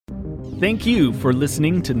Thank you for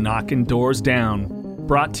listening to Knocking Doors Down,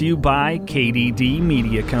 brought to you by KDD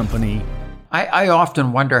Media Company. I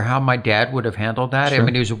often wonder how my dad would have handled that. Sure. I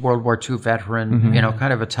mean, he was a World War II veteran,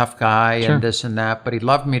 kind of a tough guy and this and that, but he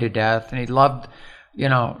loved me to death, and he loved,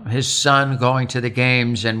 his son going to the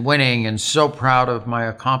games and winning, and so proud of my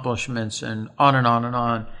accomplishments, and on and on and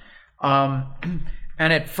on.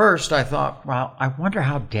 And at first I thought, well, I wonder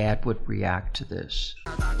how Dad would react to this.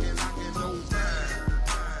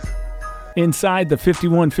 Inside the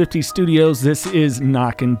 5150 studios, this is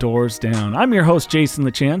Knocking Doors Down. I'm your host, Jason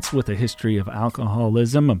LaChance, with a history of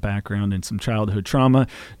alcoholism, a background in some childhood trauma,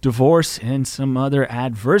 divorce, and some other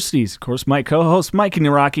adversities. Of course, my co-host, Mikey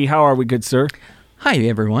Naraki. How are we, good sir? Hi,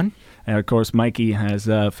 everyone. And of course, Mikey has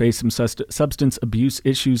faced some substance abuse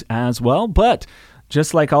issues as well, but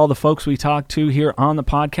just like all the folks we talk to here on the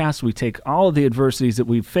podcast, we take all of the adversities that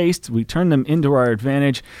we've faced, we turn them into our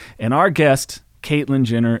advantage, and our guest, Caitlyn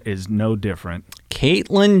Jenner, is no different.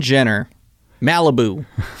 Caitlyn Jenner, Malibu.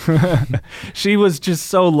 She was just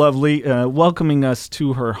so lovely, welcoming us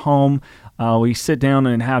to her home. We sit down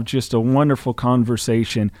and have just a wonderful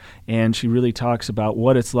conversation, and she really talks about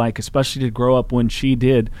what it's like, especially to grow up when she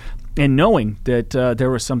did, and knowing that there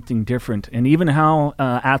was something different, and even how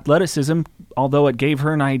athleticism, although it gave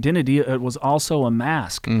her an identity, it was also a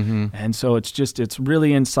mask. And so it's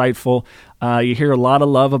really insightful. You hear a lot of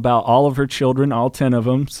love about all of her children, all 10 of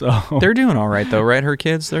them. So they're doing all right, though, right? Her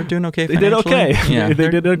kids, they're doing okay financially? They did okay. Yeah, they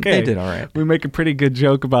did okay. They did all right. We make a pretty good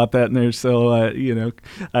joke about that in there. So,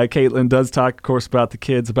 Caitlyn does talk, of course, about the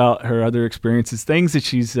kids, about her other experiences, things that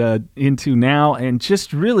she's into now, and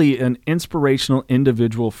just really an inspirational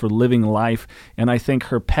individual for living life. And I think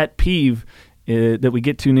her pet peeve that we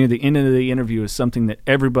get to near the end of the interview is something that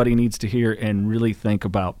everybody needs to hear and really think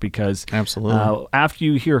about, because absolutely, after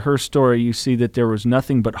you hear her story, you see that there was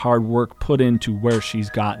nothing but hard work put into where she's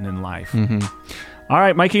gotten in life. All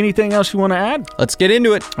right, Mikey, anything else you want to add? Let's get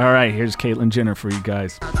into it. All right, here's Caitlyn Jenner for you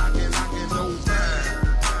guys.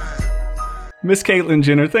 Miss Caitlyn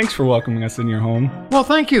Jenner, thanks for welcoming us in your home. Well,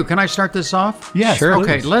 thank you. Can I start this off? Yes, sure.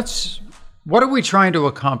 Okay, what are we trying to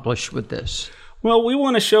accomplish with this? Well, we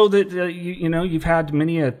want to show that you've had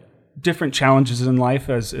many different challenges in life,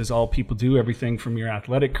 as all people do, everything from your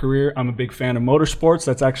athletic career. I'm a big fan of motorsports.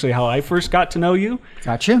 That's actually how I first got to know you.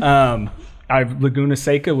 Gotcha. Laguna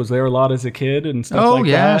Seca, was there a lot as a kid and stuff like that. Oh,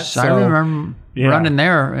 yes. I remember running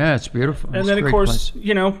there. Yeah, it's beautiful. And then, of course,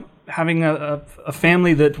 having a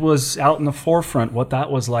family that was out in the forefront, what that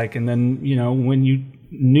was like. And then, when you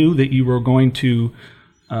knew that you were going to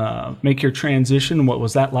make your transition, what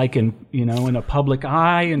was that like in a public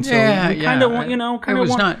eye? And so it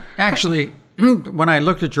was not actually. When I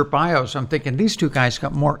looked at your bios, I'm thinking these two guys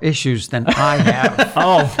got more issues than I have.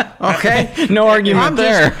 Okay, no argument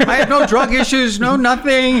there. I have no drug issues, no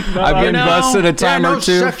nothing. I've been busted a time or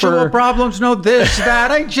two no sexual problems, no this,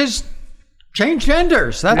 that. I just changed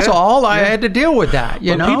genders. That's all. I had to deal with that.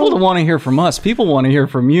 People don't want to hear from us. People want to hear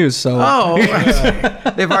from you. So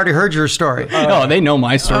they've already heard your story. They know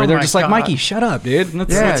my story. They're just God. like, Mikey, shut up, dude.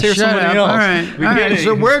 Let's hear somebody else. All right.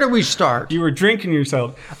 So where do we start? You were drinking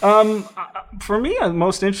yourself. For me,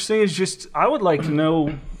 most interesting is just I would like to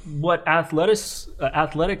know what athletics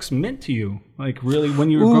meant to you, like really when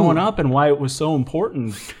you were growing up, and why it was so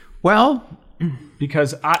important. Well,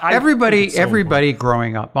 because everybody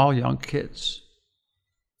growing up, all young kids,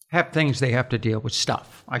 have things they have to deal with.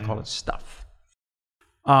 Stuff. I call it stuff.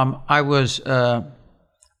 I was a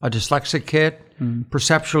dyslexic kid.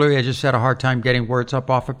 Perceptually, I just had a hard time getting words up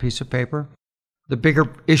off a piece of paper. The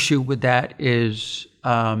bigger issue with that is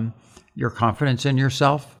your confidence in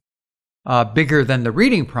yourself. Bigger than the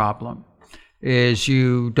reading problem is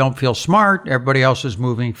you don't feel smart. Everybody else is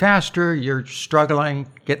moving faster. You're struggling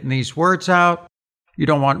getting these words out. You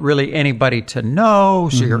don't want really anybody to know,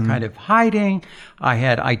 so you're kind of hiding. I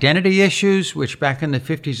had identity issues, which back in the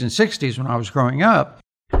 50s and 60s when I was growing up,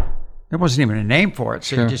 there wasn't even a name for it.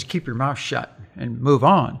 So you just keep your mouth shut and move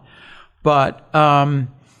on. But, and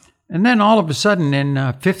then all of a sudden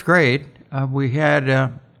in fifth grade, we had,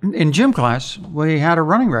 in gym class, we had a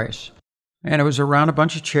running race. And it was around a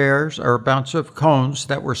bunch of chairs or a bunch of cones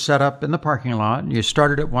that were set up in the parking lot. And you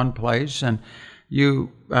started at one place, and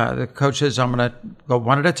the coach says, I'm going to go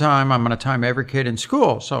one at a time. I'm going to time every kid in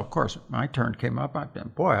school. So, of course, my turn came up. I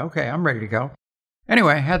thought, boy, okay, I'm ready to go.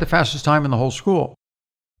 Anyway, I had the fastest time in the whole school.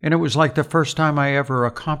 And it was like the first time I ever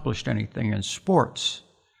accomplished anything in sports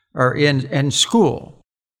or in school.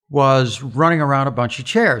 Was running around a bunch of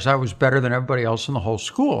chairs. I was better than everybody else in the whole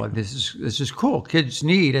school. And this is cool. Kids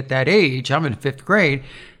need at that age, I'm in fifth grade,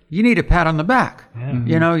 you need a pat on the back.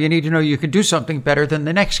 You need to know you can do something better than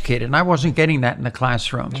the next kid. And I wasn't getting that in the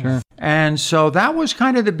classroom. And so that was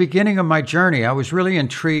kind of the beginning of my journey. I was really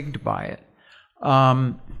intrigued by it.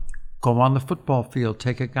 Go on the football field,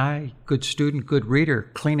 take a guy, good student, good reader,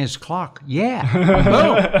 clean his clock. Yeah.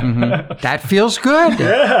 Boom. That feels good.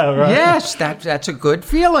 Yeah, right. Yes, that's a good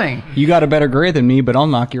feeling. You got a better grade than me, but I'll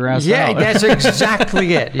knock your ass out. Yeah, that's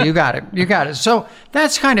exactly it. You got it. So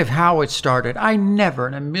that's kind of how it started. I never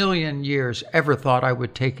in a million years ever thought I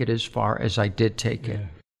would take it as far as I did take it.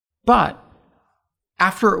 But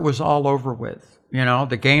after it was all over with,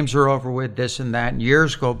 the games are over with, this and that, and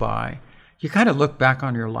years go by, you kind of look back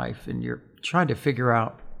on your life and you're trying to figure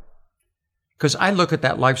out, because I look at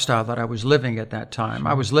that lifestyle that I was living at that time.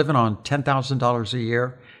 I was living on $10,000 a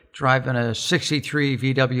year, driving a 63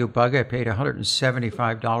 VW Bug I paid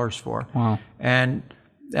 $175 for. Wow. And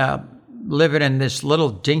living in this little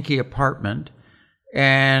dinky apartment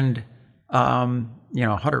and,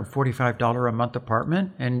 $145 a month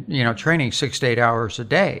apartment and, training 6 to 8 hours a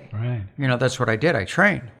day. Right. That's what I did. I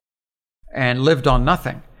trained and lived on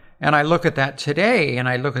nothing. And I look at that today and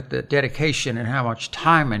I look at the dedication and how much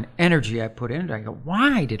time and energy I put into it. I go,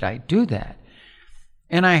 why did I do that?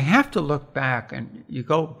 And I have to look back, and you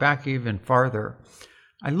go back even farther.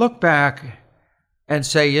 I look back and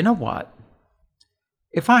say, you know what?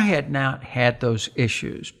 If I had not had those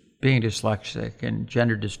issues, being dyslexic and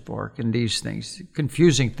gender dysphoric and these things,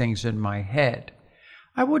 confusing things in my head,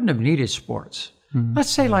 I wouldn't have needed sports. Mm-hmm. Let's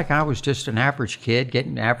say like I was just an average kid,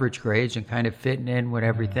 getting average grades and kind of fitting in with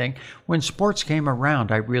everything. When sports came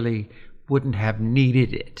around, I really wouldn't have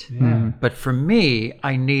needed it. Mm-hmm. But for me,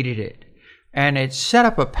 I needed it. And it set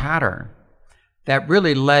up a pattern that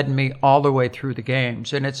really led me all the way through the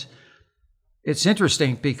games. And it's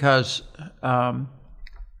interesting because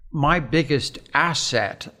my biggest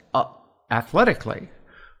asset athletically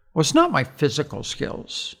was not my physical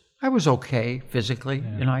skills. I was okay physically,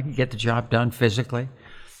 I could get the job done physically,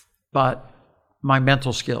 but my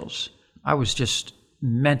mental skills, I was just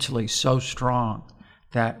mentally so strong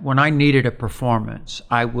that when I needed a performance,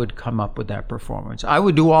 I would come up with that performance. I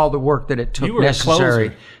would do all the work that it took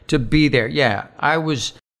necessary to be there. Yeah, I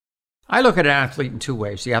look at an athlete in two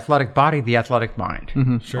ways: the athletic body, the athletic mind.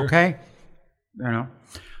 Mm-hmm. Sure. Okay,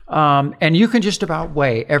 and you can just about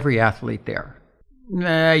weigh every athlete there.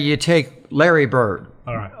 You take Larry Bird.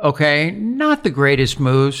 All right. Okay, not the greatest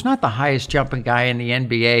moves, not the highest jumping guy in the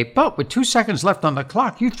NBA, but with 2 seconds left on the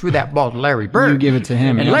clock, you threw that ball to Larry Bird. You give it to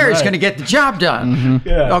him. And Larry's going to get the job done. Mm-hmm.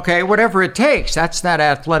 Yeah. Okay, whatever it takes. That's that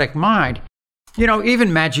athletic mind.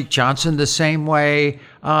 Even Magic Johnson the same way.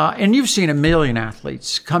 And you've seen a million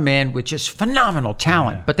athletes come in with just phenomenal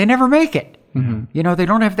talent, but they never make it. Mm-hmm. They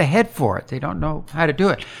don't have the head for it. They don't know how to do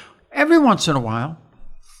it. Every once in a while,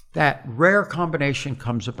 that rare combination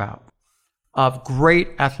comes about of great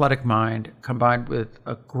athletic mind combined with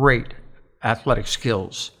a great athletic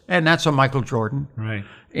skills. And that's a Michael Jordan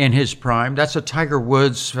in his prime. That's a Tiger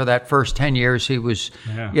Woods for that first 10 years he was,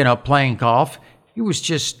 playing golf. He was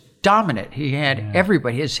just dominant. He had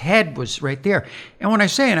everybody. His head was right there. And when I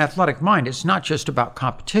say an athletic mind, it's not just about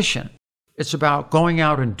competition. It's about going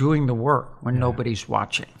out and doing the work when nobody's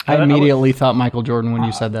watching. I immediately thought Michael Jordan when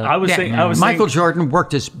you said that. I was Michael Jordan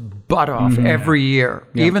worked his butt off every year.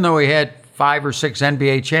 Yeah. Even though he had 5 or 6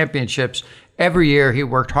 NBA championships, every year he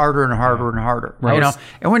worked harder and harder and harder. Right.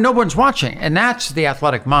 And when no one's watching, and that's the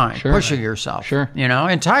athletic mind, pushing yourself. Sure.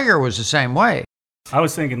 And Tiger was the same way. I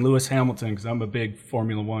was thinking Lewis Hamilton because I'm a big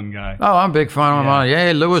Formula One guy. Oh, I'm a big fan of him.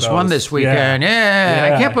 Yeah, Lewis won this weekend.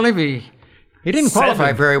 Yeah. I can't believe he didn't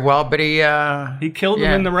qualify very well, but he killed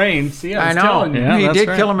him in the rain. See, I know. telling you. He did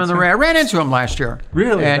kill him in the rain. I ran into him last year.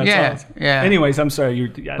 Really? And That's awesome. Yeah. Anyways, I'm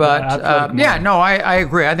sorry. I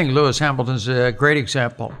agree. I think Lewis Hamilton's a great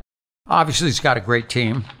example. Obviously, he's got a great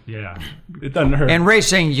team. Yeah, it doesn't hurt. And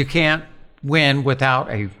racing, you can't win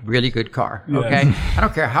without a really good car. Okay, yes. I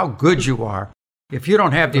don't care how good you are if you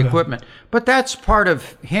don't have the equipment. But that's part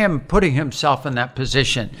of him putting himself in that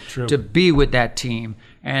position to be with that team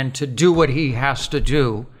and to do what he has to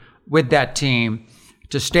do with that team,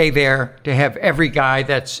 to stay there, to have every guy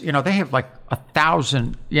that's, they have like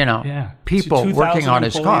 1,000, people working on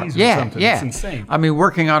his car. Yeah. It's insane. I mean,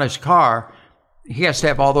 working on his car, he has to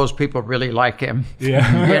have all those people really like him,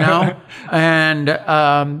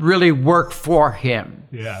 and really work for him.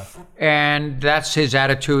 Yeah. And that's his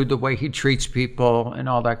attitude, the way he treats people and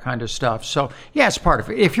all that kind of stuff. So, it's part of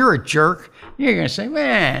it. If you're a jerk, you're going to say, it's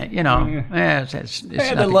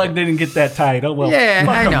the lug didn't get that tight. Oh, well. Yeah,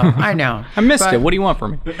 I know. I missed it. What do you want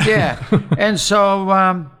from me? Yeah. And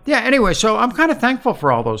so, anyway, so I'm kind of thankful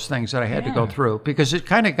for all those things that I had to go through because it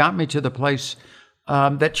kind of got me to the place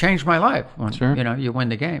that changed my life when, you win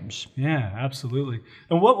the games. Yeah, absolutely.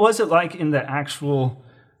 And what was it like in the actual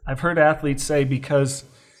I've heard athletes say because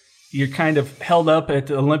you're kind of held up at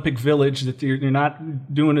the Olympic Village that you're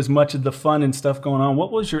not doing as much of the fun and stuff going on.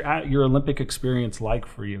 What was your Olympic experience like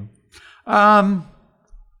for you? Well,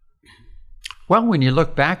 when you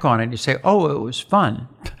look back on it, you say, "Oh, it was fun,"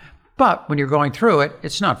 but when you're going through it,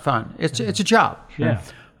 it's not fun. It's a job. Yeah.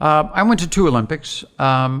 I went to 2 Olympics in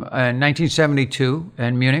 1972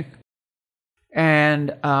 in Munich,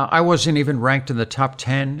 and I wasn't even ranked in the top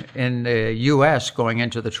 10 in the U.S. going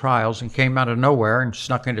into the trials, and came out of nowhere and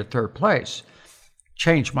snuck into 3rd place.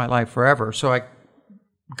 Changed my life forever. So I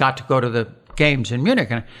got to go to the games in Munich,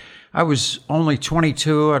 and I was only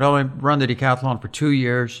 22. I'd only run the decathlon for 2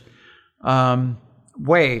 years.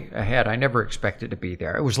 Way ahead. I never expected to be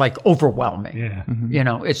there. It was like overwhelming. Yeah. You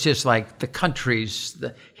know, it's just like the countries,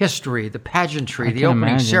 the history, the pageantry, the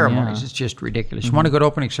opening ceremonies. Yeah. It's just ridiculous. You want a good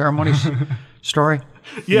opening ceremonies story?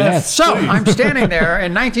 Yes. So I'm standing there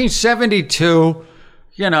in 1972,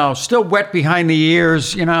 you know, still wet behind the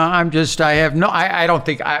ears. You know, I don't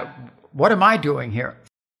think, what am I doing here?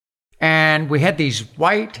 And we had these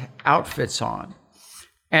white outfits on.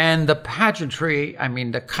 And the pageantry, I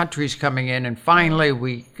mean, the country's coming in, and finally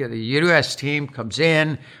the U.S. team comes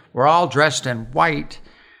in. We're all dressed in white,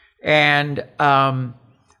 and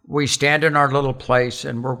we stand in our little place,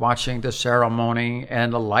 and we're watching the ceremony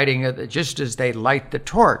and the lighting of just as they light the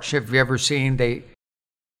torch. Have you ever seen they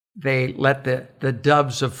let the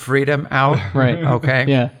doves of freedom out? Right. Okay.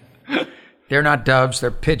 Yeah. They're not doves;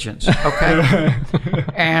 they're pigeons. Okay.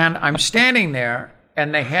 And I'm standing there.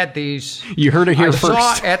 And they had these. You heard it here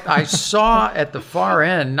first. I saw at the far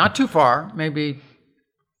end, not too far, maybe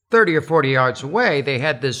 30 or 40 yards away, they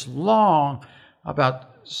had this long, about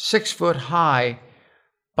 6 foot high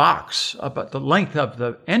box about the length of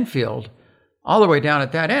the infield, all the way down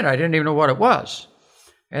at that end. I didn't even know what it was.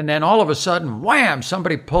 And then all of a sudden, wham!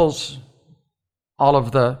 Somebody pulls all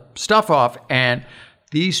of the stuff off, and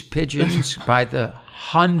these pigeons by the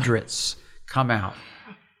hundreds come out.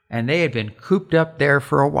 And they had been cooped up there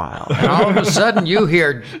for a while. And all of a sudden, you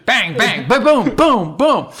hear bang, bang, boom, boom, boom,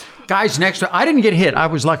 boom. Guys next to I didn't get hit. I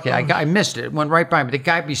was lucky. I missed it. It went right by me. The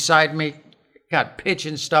guy beside me got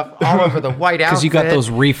pigeon stuff all over the white outfit. Because you got those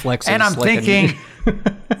reflexes. And I'm thinking,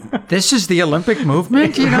 this is the Olympic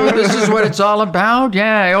movement? You know, this is what it's all about?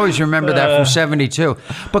 Yeah, I always remember that from 72.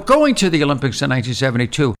 But going to the Olympics in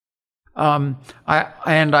 1972,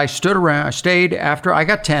 I stood around, I stayed after, I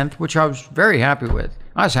got 10th, which I was very happy with.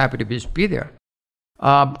 I was happy to be there.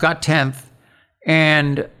 Got 10th,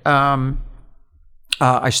 and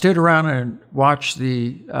I stood around and watched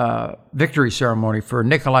the victory ceremony for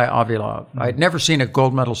Nikolai Avilov. I had never seen a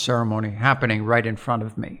gold medal ceremony happening right in front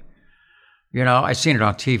of me. You know, I've seen it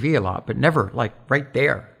on TV a lot, but never like right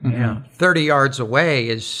there. Mm-hmm. You know, 30 yards away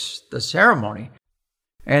is the ceremony.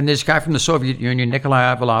 And this guy from the Soviet Union,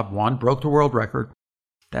 Nikolai Avilov, won, broke the world record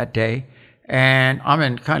that day. And I'm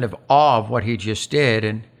in kind of awe of what he just did,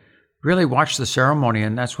 and really watched the ceremony,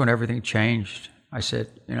 and that's when everything changed. I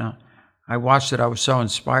said, you know, I watched it, I was so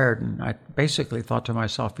inspired, and I basically thought to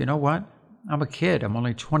myself, you know what? I'm a kid. I'm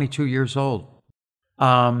only 22 years old.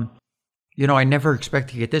 You know, I never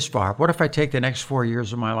expected to get this far. What if I take the next 4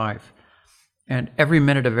 years of my life, and every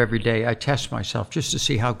minute of every day I test myself just to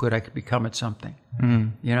see how good I could become at something,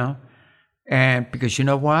 you know? And because you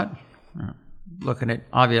know what? Looking at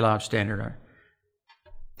Avilov standing there,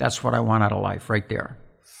 that's what I want out of life right there.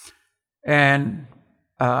 And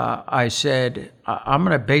I said, I'm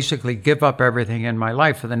going to basically give up everything in my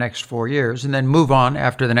life for the next 4 years and then move on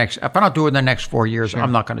after the next. If I don't do it in the next 4 years, sure,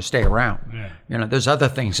 I'm not going to stay around. Yeah. You know, there's other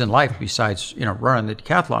things in life besides, you know, running the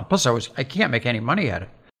decathlon. Plus, I can't make any money at it.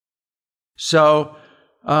 So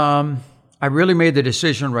I really made the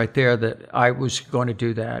decision right there that I was going to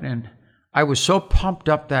do that. And I was so pumped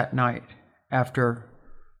up that night after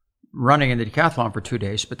running in the decathlon for 2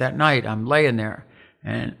 days. But that night, I'm laying there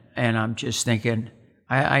and I'm just thinking,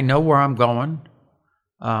 I know where I'm going.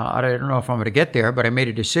 I don't know if I'm going to get there, but I made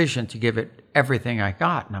a decision to give it everything I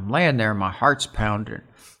got. And I'm laying there, my heart's pounding.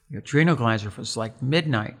 The adrenal glands was like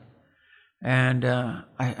midnight. And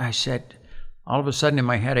I said, all of a sudden in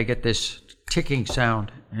my head, I get this ticking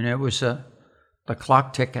sound. And it was the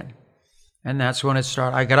clock ticking. And that's when it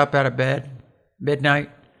started. I got up out of bed, midnight,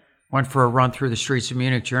 went for a run through the streets of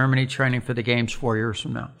Munich, Germany, training for the games 4 years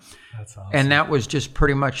from now. That's awesome. And that was just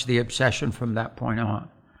pretty much the obsession from that point on.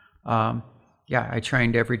 Yeah, I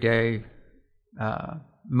trained every day,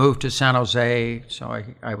 moved to San Jose, so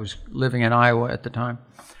I was living in Iowa at the time,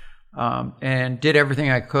 and did everything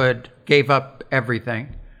I could, gave up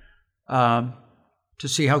everything to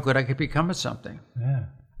see how good I could become at something. Yeah.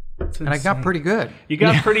 And I got pretty good. You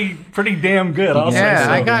got pretty damn good. I'll say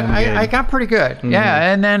so. I got pretty good. Mm-hmm.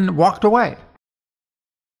 Yeah, and then walked away.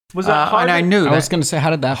 Was that hard? And I knew I was going to say, how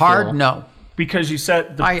did that feel? Hard? No. Because you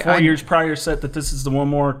set the 4 years prior set that this is the one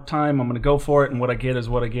more time I'm going to go for it, and what I get is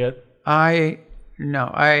what I get. I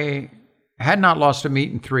had not lost a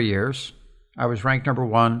meet in 3 years. I was ranked number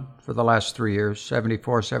 1 for the last 3 years,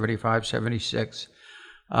 74, 75, 76.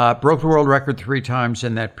 Broke the world record 3 times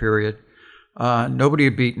in that period. Nobody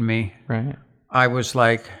had beaten me. Right. I was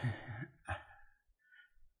like,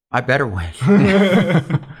 I better win.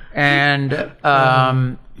 And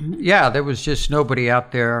there was just nobody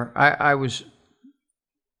out there. I was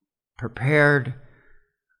prepared.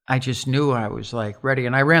 I just knew I was like ready.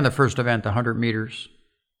 And I ran the first event, the 100 meters.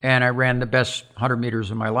 And I ran the best 100 meters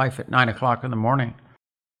of my life at 9 o'clock in the morning.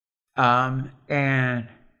 And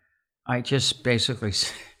I just basically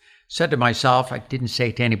said to myself, I didn't say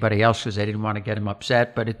it to anybody else because I didn't want to get him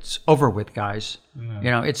upset, but it's over with, guys.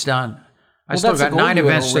 Yeah. It's done. I still got 9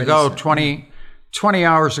 events to go, 20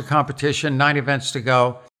 hours of competition, 9 events to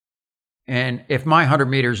go. And if my 100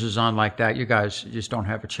 meters is on like that, you guys just don't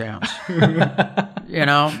have a chance. You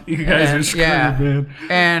guys are screwed,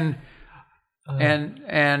 man.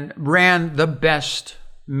 And ran the best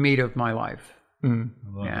meet of my life.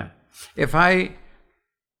 Yeah. If I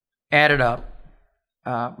added up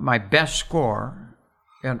my best score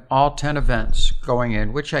in all 10 events going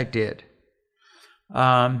in, which I did,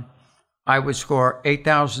 I would score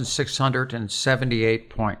 8,678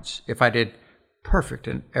 points if I did perfect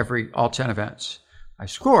in all 10 events. I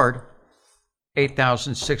scored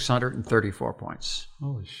 8,634 points.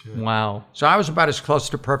 Holy shit. Wow. So I was about as close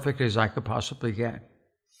to perfect as I could possibly get.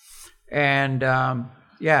 And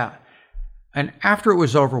and after it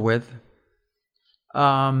was over with,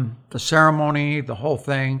 the ceremony, the whole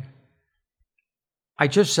thing, I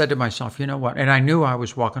just said to myself, you know what? And I knew I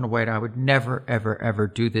was walking away and I would never, ever, ever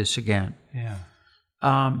do this again. Yeah.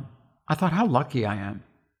 I thought, how lucky I am.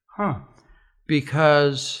 Huh.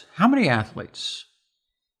 Because how many athletes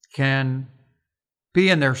can be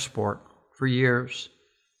in their sport for years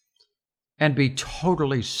and be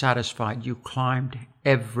totally satisfied? You climbed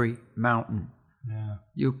every mountain. Yeah.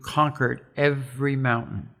 You conquered every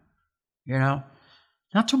mountain. Not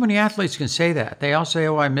too many athletes can say that. They all say,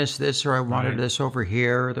 oh, I missed this, or I wanted this over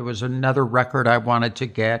here. There was another record I wanted to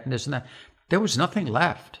get, and this and that. There was nothing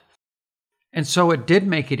left. And so it did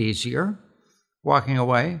make it easier, walking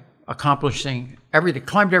away, accomplishing everything,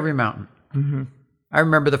 climbed every mountain. Mm-hmm. I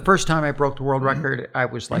remember the first time I broke the world record, I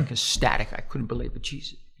was like ecstatic. I couldn't believe it.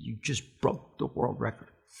 Jesus, you just broke the world record.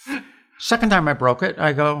 Second time I broke it,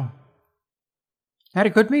 I had a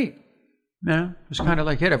good meet. It was kind of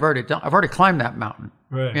like it. I've already climbed that mountain.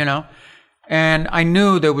 Right. And I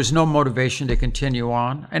knew there was no motivation to continue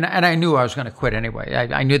on, and I knew I was going to quit anyway.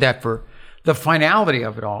 I knew that for the finality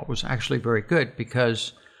of it all was actually very good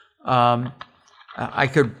because I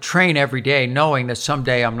could train every day knowing that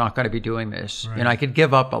someday I'm not going to be doing this. Right. And I could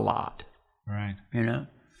give up a lot. Right.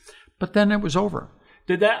 But then it was over.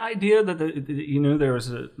 Did that idea that there was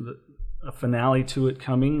a finale to it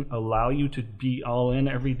coming allow you to be all in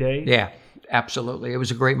every day? Yeah, absolutely. It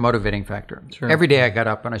was a great motivating factor. Sure. Every day I got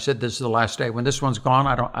up and I said, this is the last day. When this one's gone,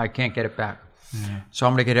 I can't get it back. Yeah. So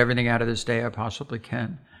I'm going to get everything out of this day I possibly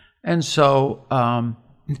can. And so,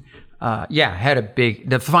 had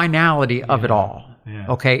the finality of it all. Yeah.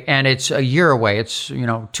 Okay. And it's a year away. It's,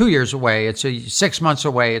 2 years away. It's 6 months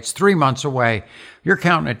away. It's 3 months away. You're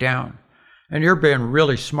counting it down and you're being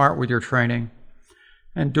really smart with your training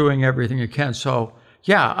and doing everything you can. So,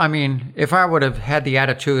 if I would have had the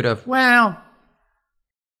attitude of,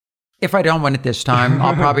 if I don't win it this time,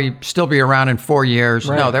 I'll probably still be around in 4 years.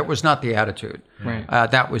 Right. No, that was not the attitude. Right.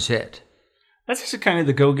 That was it. That's just kind of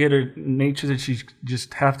the go-getter nature that you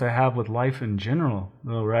just have to have with life in general,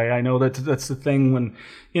 though, right? I know that's the thing when,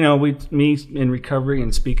 me in recovery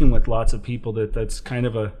and speaking with lots of people that's kind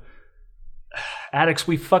of addicts,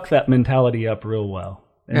 we fuck that mentality up real well.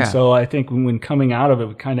 And so I think when coming out of it,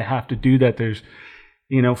 we kind of have to do that. There's,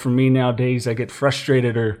 for me nowadays, I get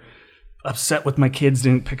frustrated or upset with my kids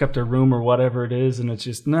didn't pick up their room or whatever it is. And it's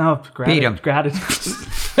just, beat them. Gratitude.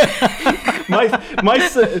 my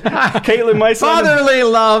son, Caitlyn, my son. Fatherly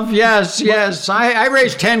love, yes. I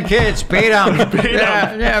raised 10 kids. Beat them.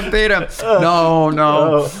 Beat them.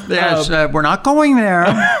 No. Yes, we're not going there.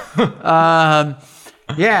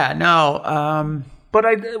 But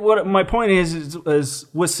what my point is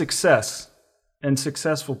with success and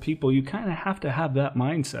successful people, you kind of have to have that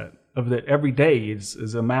mindset of that every day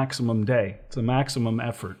is a maximum day. It's a maximum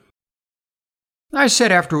effort. I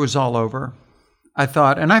said after it was all over, I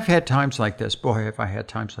thought, and I've had times like this. Boy, have I had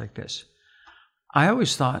times like this. I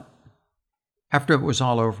always thought, after it was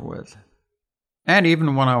all over with. And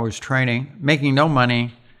even when I was training, making no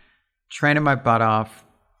money, training my butt off.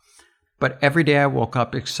 But every day I woke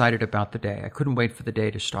up excited about the day. I couldn't wait for the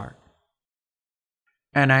day to start.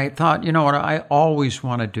 And I thought, you know what, I always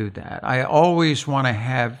want to do that. I always want to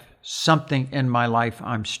have something in my life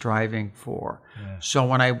I'm striving for. Yeah. So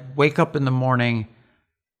when I wake up in the morning,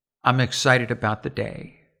 I'm excited about the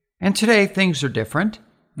day. And today things are different.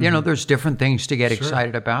 Mm-hmm. You know, there's different things to get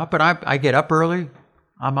excited about. But I get up early.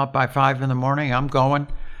 I'm up by 5 in the morning. I'm going.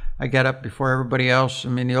 I get up before everybody else. I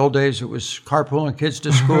mean, the old days, it was carpooling kids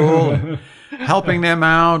to school and helping them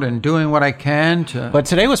out and doing what I can to. But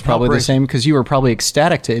today was probably the same because you were probably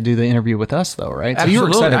ecstatic to do the interview with us, though, right? Absolutely. So you were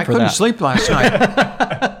excited I for couldn't that. sleep last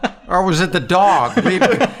night. Or was it the dog?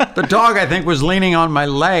 The dog, I think, was leaning on my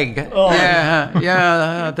leg. Oh.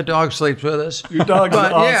 Yeah, the dog sleeps with us. Your dog's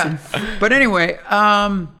awesome. Yeah. But anyway,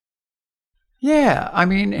 yeah, I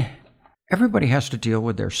mean, everybody has to deal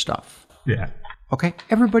with their stuff. Yeah. Okay?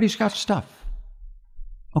 Everybody's got stuff.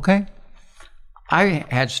 Okay? I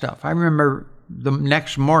had stuff. I remember the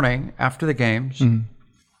next morning after the games,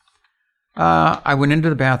 I went into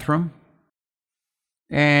the bathroom,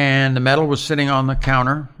 and the medal was sitting on the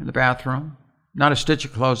counter in the bathroom, not a stitch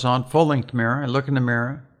of clothes on, full-length mirror. I look in the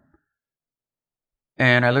mirror,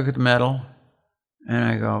 and I look at the medal, and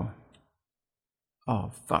I go,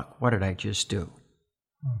 oh, fuck, what did I just do?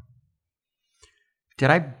 Did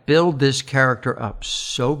I build this character up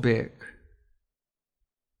so big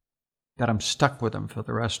that I'm stuck with him for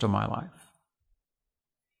the rest of my life?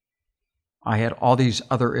 I had all these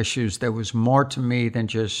other issues. There was more to me than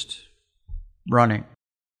just running.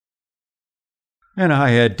 And I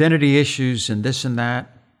had identity issues and this and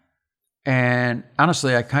that. And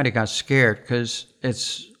honestly, I kind of got scared because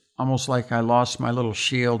it's almost like I lost my little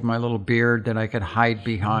shield, my little beard that I could hide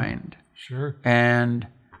behind. Sure.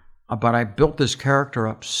 But I built this character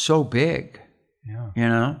up so big, you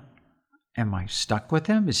know? Am I stuck with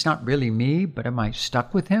him? It's not really me, but am I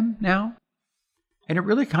stuck with him now? And it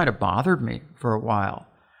really kind of bothered me for a while.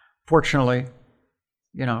 Fortunately,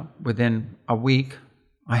 you know, within a week,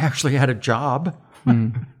 I actually had a job.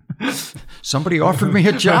 Somebody offered me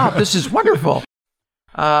a job. This is wonderful.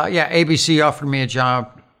 ABC offered me a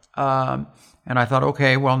job. And I thought,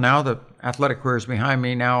 okay, well, now the athletic career is behind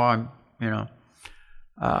me. Now I'm,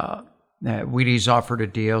 Wheaties offered a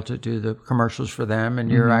deal to do the commercials for them,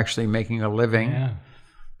 and you're actually making a living,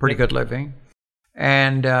 pretty good living.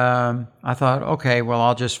 And I thought, okay, well,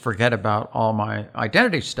 I'll just forget about all my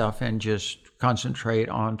identity stuff and just concentrate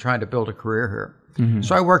on trying to build a career here.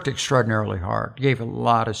 So I worked extraordinarily hard, gave a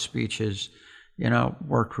lot of speeches,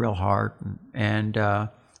 worked real hard, and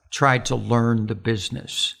tried to learn the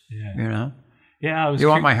business, Yeah, You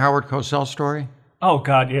want my Howard Cosell story? Oh,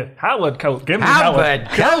 God, yeah. Howard Cosell. Give me Howard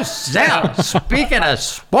Cosell. Speaking of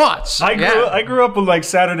sports. I grew up with like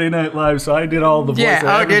Saturday Night Live, so I did all the voices.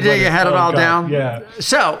 Yeah, oh, did you? You had it all down? Yeah.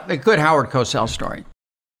 So, a good Howard Cosell story.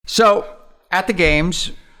 So, at the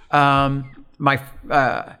games, when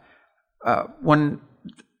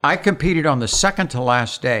I competed on the second to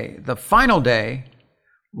last day, the final day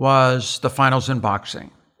was the finals in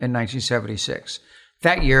boxing in 1976.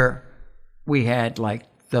 That year, we had like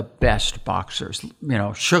the best boxers,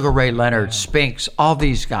 Sugar Ray Leonard, Spinks, all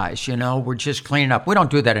these guys, we're just cleaning up. We don't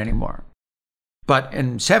do that anymore. But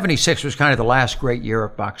in 76 was kind of the last great year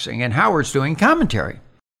of boxing, and Howard's doing commentary.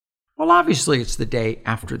 Well, obviously, it's the day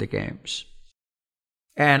after the games.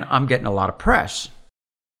 And I'm getting a lot of press.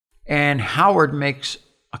 And Howard makes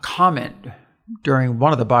a comment during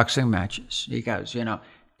one of the boxing matches. He goes,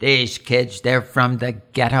 these kids, they're from the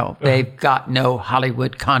ghetto. They've got no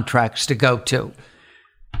Hollywood contracts to go to.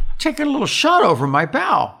 Taking a little shot over my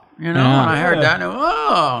bow, and I heard that,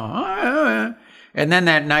 and then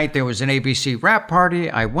that night there was an ABC rap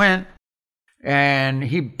party. I went, and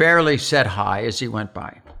he barely said hi as he went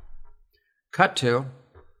by. Cut to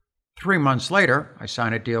 3 months later, I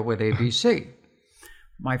signed a deal with ABC.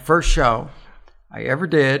 My first show I ever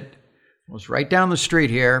did was right down the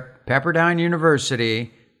street here, Pepperdine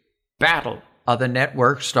University, Battle of the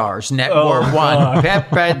Network Stars, Network One,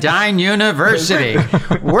 Pepperdine University,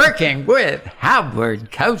 working with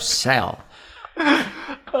Howard Cosell.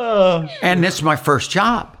 And it's my first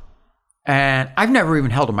job. And I've never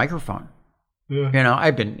even held a microphone. Yeah.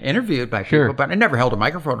 I've been interviewed by people, but I never held a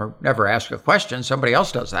microphone or never asked a question. Somebody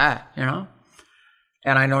else does that, And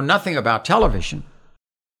I know nothing about television.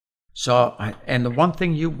 So, and the one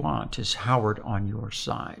thing you want is Howard on your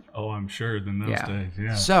side. Oh, I'm sure in those days,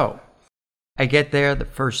 yeah. So, I get there the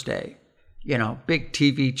first day, big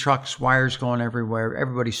TV trucks, wires going everywhere,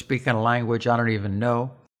 everybody speaking a language I don't even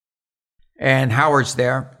know. And Howard's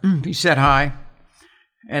there. He said hi.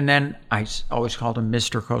 And then I always called him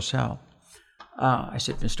Mr. Cosell. I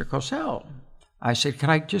said, Mr. Cosell. I said, can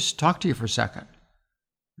I just talk to you for a second?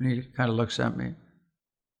 And he kind of looks at me.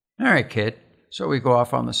 All right, kid. So we go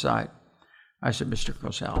off on the side. I said, Mr.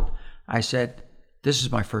 Cosell. I said, this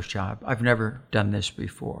is my first job. I've never done this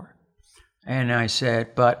before. And I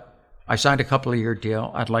said, but I signed a couple of year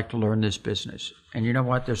deal. I'd like to learn this business. And you know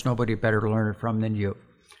what? There's nobody better to learn it from than you.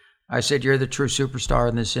 I said, you're the true superstar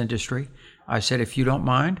in this industry. I said, if you don't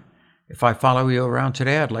mind, if I follow you around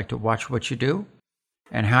today, I'd like to watch what you do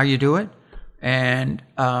and how you do it. And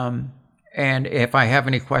if I have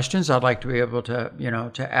any questions, I'd like to be able to,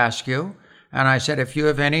 to ask you. And I said, if you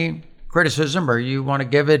have any criticism or you want to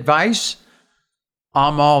give advice,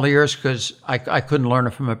 I'm all ears, because I couldn't learn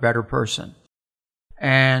it from a better person.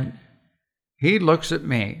 And he looks at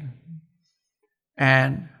me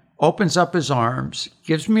and opens up his arms,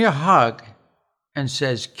 gives me a hug, and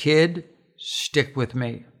says, kid, stick with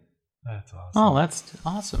me. That's awesome. Oh, that's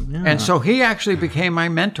awesome. Yeah. And so he actually became my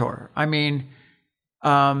mentor. I mean,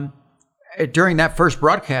 during that first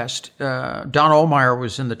broadcast, Don Ohlmeyer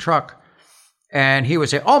was in the truck, and he would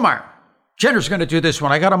say, Ohlmeyer, Jenner's going to do this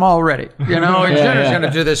one. I got them all ready. Jenner's going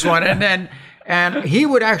to do this one. And he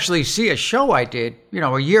would actually see a show I did,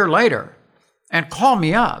 a year later, and call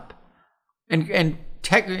me up and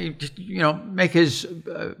make his,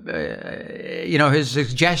 his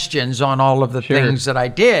suggestions on all of the things that I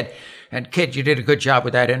did. And kid, you did a good job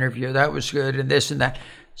with that interview. That was good, and this and that.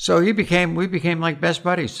 So we became like best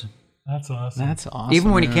buddies. That's awesome. That's awesome.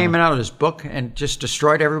 Even when he came out of his book and just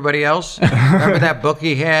destroyed everybody else. Remember that book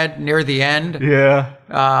he had near the end? Yeah.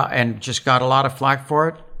 And just got a lot of flack for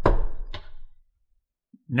it.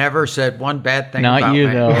 Never said one bad thing Not about you,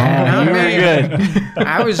 me. though. Yeah, You were good.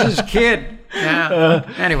 I was his kid. Yeah.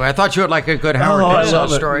 Anyway, I thought you would like a good Howard Cosell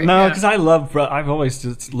story. No, because I've always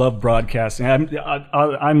just loved broadcasting.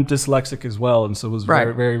 I'm dyslexic as well, and so was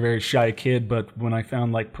very, very, very shy kid. But when I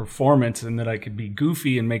found like performance and that I could be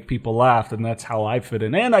goofy and make people laugh, and that's how I fit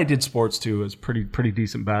in. And I did sports too. I was pretty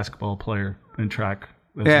decent basketball player in track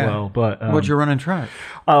as well. But what'd you run in track?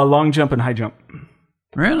 Long jump and high jump.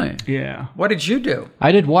 Really? Yeah. What did you do?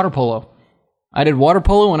 I did water polo. And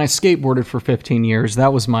I skateboarded for 15 years.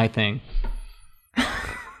 That was my thing.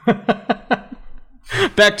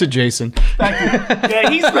 Back to Jason. Yeah,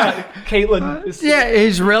 he's not. Caitlyn.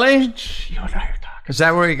 He's really? You and I are talking. Is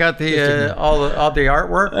that where you got the all the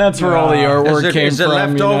artwork? That's where all the artwork came from. Is it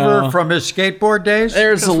left over from his skateboard days?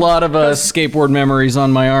 There's a lot of skateboard memories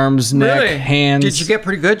on my arms, neck, hands. Did you get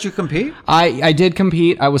pretty good? Did you compete? I did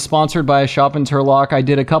compete. I was sponsored by a shop in Turlock. I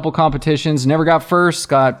did a couple competitions. Never got first.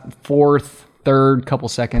 Got fourth, third, couple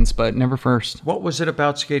seconds, but never first. What was it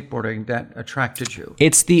about skateboarding that attracted you?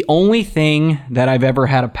 It's the only thing that I've ever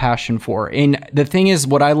had a passion for. And the thing is,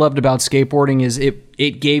 what I loved about skateboarding is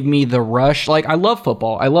it gave me the rush. Like, I love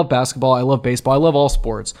football, I love basketball, I love baseball, I love all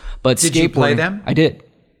sports. But did skateboarding, you play them? I did.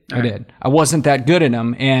 I did. I wasn't that good in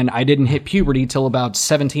them, and I didn't hit puberty till about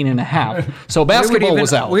 17 and a half. So basketball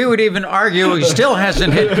was out. We would even argue he still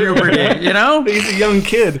hasn't hit puberty, He's a young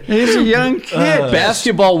kid. He's a young kid.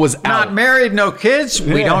 Basketball was out. Not married, no kids.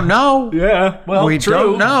 We don't know. Yeah, well, we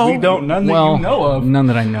don't know. We don't, none that you know of. None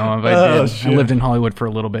that I know of. I lived in Hollywood for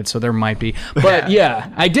a little bit, so there might be. But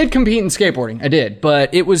yeah, I did compete in skateboarding. I did.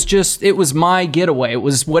 But it was my getaway. It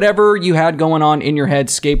was whatever you had going on in your head,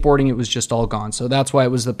 skateboarding, it was just all gone. So that's why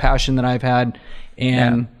it was the passion that I've had.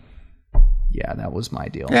 And yeah, that was my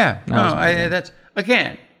deal. Yeah. That's,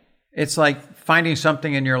 again, it's like finding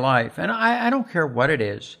something in your life. And I don't care what it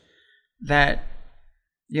is that,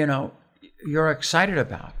 you're excited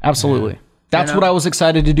about. Absolutely. That's what I was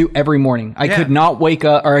excited to do every morning. I could not wake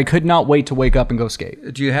up, or I could not wait to wake up and go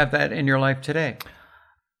skate. Do you have that in your life today?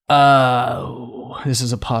 This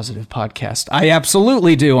is a positive podcast. I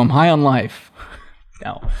absolutely do. I'm high on life.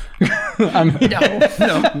 No. No.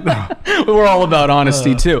 We're all about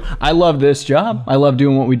honesty too. I love this job. I love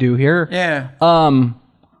doing what we do here. Yeah.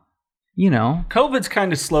 COVID's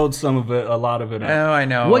kind of slowed a lot of it up. Oh, I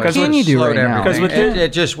know. What can you do right now? Because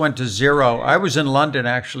it just went to zero. I was in London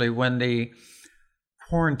actually when the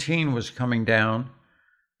quarantine was coming down,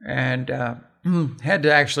 and had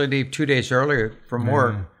to actually leave 2 days earlier from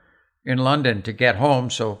work in London to get home,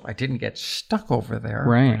 so I didn't get stuck over there.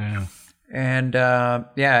 Right. Yeah. And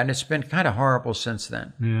and it's been kind of horrible since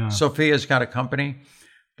then. Yeah. Sophia's got a company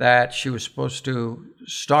that she was supposed to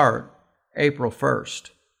start April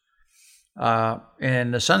 1st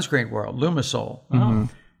in the sunscreen world, Lumisol. Mm-hmm.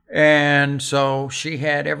 And so she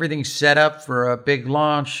had everything set up for a big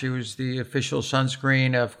launch. She was the official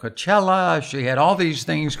sunscreen of Coachella. She had all these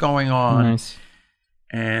things going on. Nice.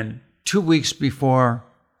 And 2 weeks before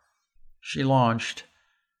she launched,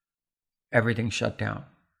 everything shut down.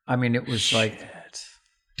 I mean, it was like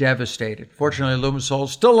devastated. Fortunately,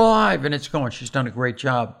 Lumisol's still alive and it's going. She's done a great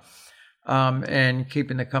job and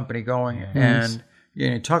keeping the company going. And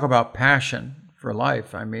talk about passion for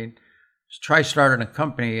life. I mean, try starting a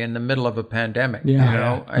company in the middle of a pandemic,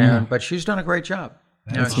 but she's done a great job.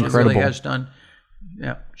 That's she incredible. really has done.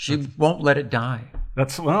 Yeah, she won't let it die.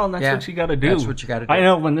 That's what you got to do. That's what you got to do. I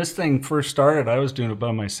know when this thing first started, I was doing it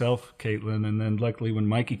by myself, Caitlyn, and then luckily when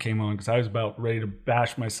Mikey came on, because I was about ready to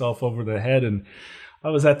bash myself over the head, and I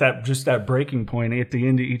was at that breaking point at the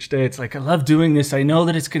end of each day. It's like, I love doing this. I know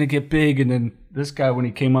that it's going to get big, and then this guy, when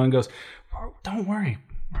he came on, goes, "Don't worry,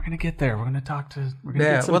 we're going to get there. We're going to talk to. We're going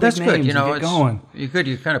to get some big that's names good. You know, and get going."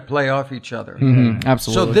 You kind of play off each other.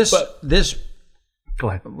 Absolutely. So this. Go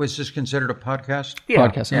ahead. Was this considered a podcast? Yeah.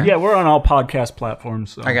 Podcast, Yeah, we're on all podcast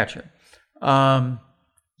platforms. So. I got you.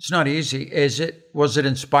 It's not easy. Was it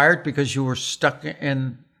inspired because you were stuck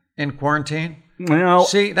in quarantine? Well,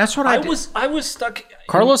 see, that's what I was stuck.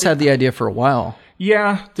 Carlos had the idea for a while.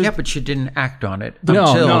 Yeah. But you didn't act on it No,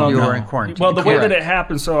 until you no. were in quarantine. Well, the way that it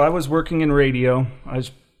happened, so I was working in radio.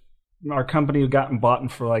 Our company had gotten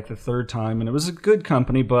bought for like the third time, and it was a good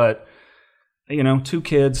company, but 2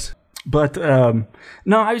 kids. But no,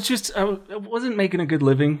 I wasn't making a good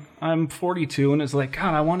living. I'm 42, and it's like,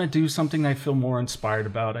 God, I want to do something I feel more inspired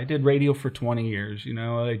about. I did radio for 20 years.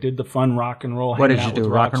 I did the fun rock and roll. What did you do?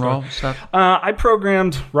 Rock and roll stuff? I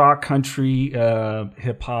programmed rock, country,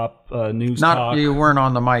 hip hop, news talk. You weren't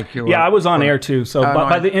on the mic. I was on air too. So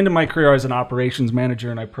by the end of my career, I was an operations manager,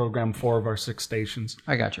 and I programmed 4 of our 6 stations.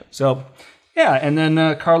 I got you. So. Yeah, and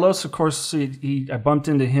then Carlos, of course, I bumped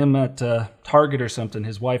into him at Target or something.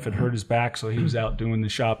 His wife had hurt his back, so he was out doing the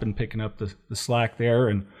shopping, picking up the slack there.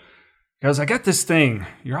 And he goes, "I got this thing.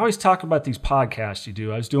 You're always talking about these podcasts you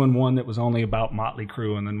do." I was doing one that was only about Motley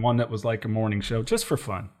Crue, and then one that was like a morning show, just for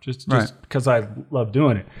fun, just because I love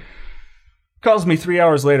doing it. Calls me 3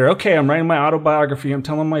 hours later. "Okay, I'm writing my autobiography. I'm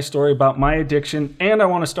telling my story about my addiction, and I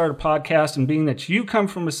want to start a podcast. And being that you come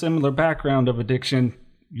from a similar background of addiction,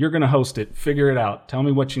 you're going to host it. Figure it out. Tell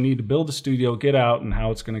me what you need to build a studio, get out, and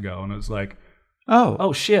how it's going to go." And it was like,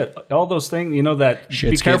 oh shit, all those things, that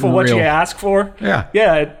Shit's be careful what real. you ask for. Yeah.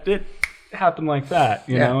 It happened like that,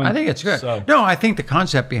 you know. And I think it's good. So, No, I think the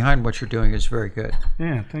concept behind what you're doing is very good.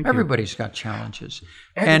 yeah, thank you. Everybody's got challenges.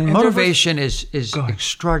 And motivation is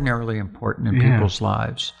extraordinarily important in people's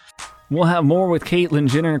lives. We'll have more with Caitlyn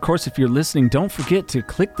Jenner. Of course, if you're listening, don't forget to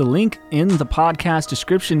click the link in the podcast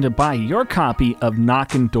description to buy your copy of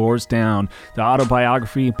Knocking Doors Down, the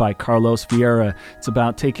autobiography by Carlos Vieira. It's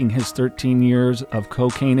about taking his 13 years of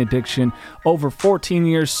cocaine addiction, over 14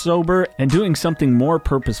 years sober, and doing something more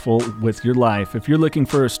purposeful with your life. If you're looking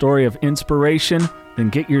for a story of inspiration, then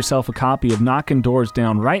get yourself a copy of Knocking Doors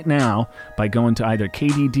Down right now by going to either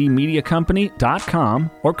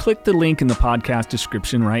kddmediacompany.com or click the link in the podcast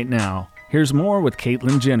description right now. Here's more with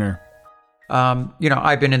Caitlyn Jenner.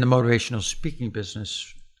 I've been in the motivational speaking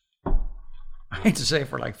business, I hate to say,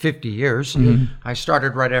 for like 50 years. Mm-hmm. I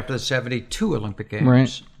started right after the 72 Olympic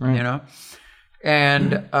Games, right.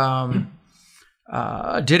 And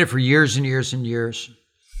did it for years and years and years.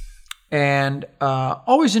 And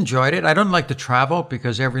always enjoyed it. I don't like to travel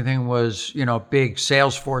because everything was, big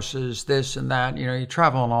sales forces, this and that. You're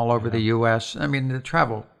traveling all over the U.S. I mean, the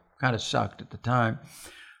travel kind of sucked at the time.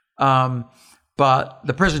 But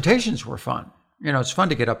the presentations were fun. It's fun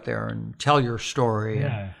to get up there and tell your story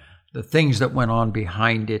and the things that went on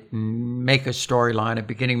behind it and make a storyline, a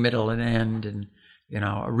beginning, middle, and end, and,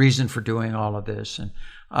 a reason for doing all of this. And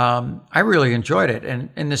I really enjoyed it.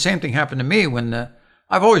 And the same thing happened to me when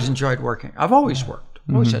I've always enjoyed working. I've always worked.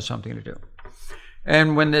 Always had something to do.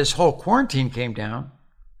 And when this whole quarantine came down,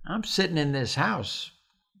 I'm sitting in this house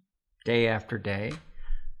day after day.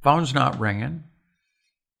 Phone's not ringing.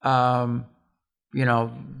 The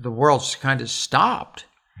world's kind of stopped.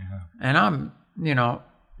 Yeah. And I'm,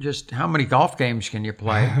 just how many golf games can you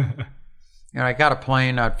play? I got a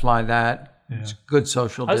plane. I'd fly that. Yeah. It's good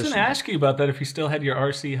social distance. I was going to ask you about that if you still had your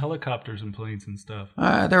RC helicopters and planes and stuff.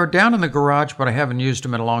 They were down in the garage, but I haven't used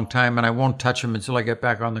them in a long time, and I won't touch them until I get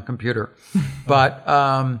back on the computer. But,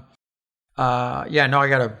 I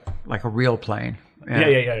got a real plane.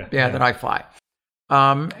 Yeah, that I fly.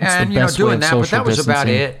 And, doing that, but that was about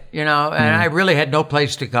it, and I really had no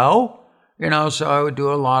place to go, so I would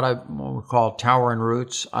do a lot of what we call tower en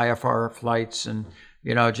routes, IFR flights, and,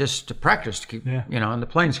 just to practice to keep, and the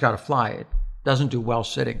plane's got to fly. It doesn't do well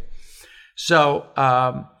sitting. So,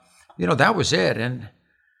 that was it. And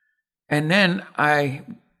then I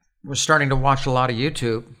was starting to watch a lot of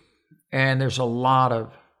YouTube, and there's a lot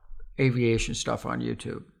of aviation stuff on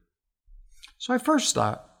YouTube. So I first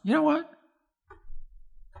thought, you know what?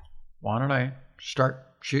 Why don't I start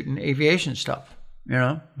shooting aviation stuff, you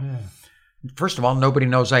know? Yeah. First of all, nobody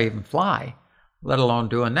knows I even fly, let alone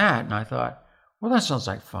doing that. And I thought, well, that sounds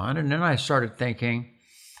like fun. And then I started thinking,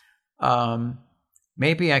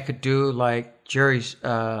 maybe I could do like Jerry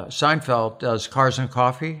Seinfeld does Cars and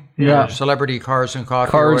Coffee. Yeah. Celebrity Cars and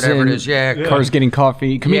Coffee or whatever it is. Yeah. Cars getting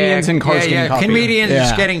coffee. Comedians and cars getting coffee.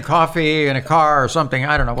 Comedians getting coffee in a car or something.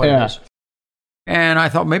 I don't know what it is. And I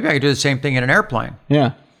thought maybe I could do the same thing in an airplane.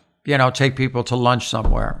 Yeah. You know, take people to lunch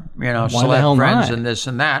somewhere, you know, select friends and this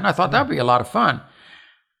and that. And I thought that'd be a lot of fun.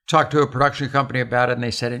 Talked to a production company about it and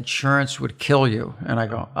they said insurance would kill you. And I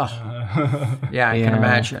go, oh, yeah, I can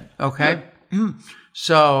imagine. Okay.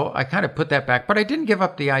 So I kind of put that back, but I didn't give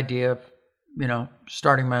up the idea of, you know,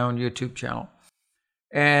 starting my own YouTube channel.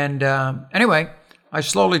 And anyway, I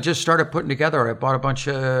slowly just started putting together. I bought a bunch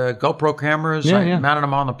of GoPro cameras. I mounted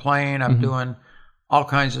them on the plane. I'm doing all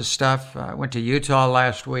kinds of stuff. I went to Utah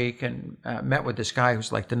last week and met with this guy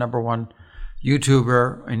who's like the #1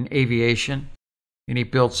 YouTuber in aviation. And he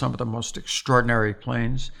built some of the most extraordinary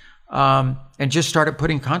planes and just started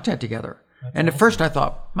putting content together. And at first I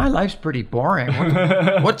thought, my life's pretty boring.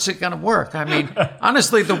 What's it going to work? I mean,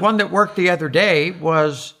 honestly, the one that worked the other day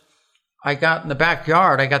was I got in the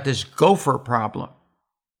backyard, I got this gopher problem.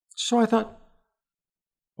 So I thought,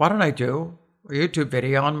 why don't I do a YouTube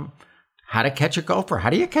video on how to catch a gopher? How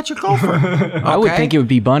do you catch a gopher? Okay. I would think it would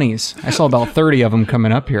be bunnies. I saw about 30 of them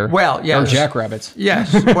coming up here. Well, yes. Or jackrabbits.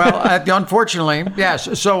 Yes. Well, unfortunately,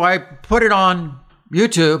 yes. So I put it on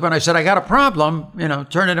YouTube and I said, I got a problem, you know,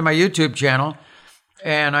 turn it into my YouTube channel.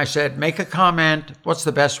 And I said, make a comment. What's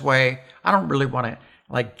the best way? I don't really want to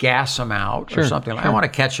like gas them out or something. I want to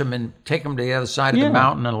catch them and take them to the other side of the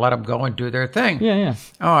mountain and let them go and do their thing. Yeah.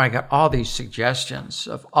 Oh, I got all these suggestions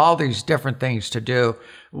of all these different things to do.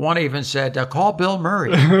 One even said, call Bill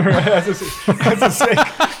Murray. That's a sick.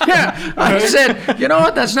 Yeah. I said, you know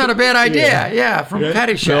what? That's not a bad idea. Yeah, from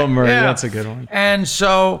Caddyshack. Bill Murray, that's a good one. And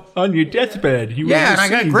so... On your deathbed. And I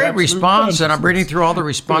got great response, and I'm reading through all the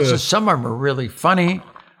responses. Some of them are really funny.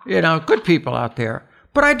 You know, good people out there.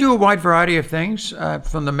 But I do a wide variety of things,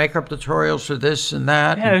 from the makeup tutorials to this and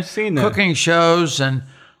that. Yeah, I've seen that. Cooking shows, and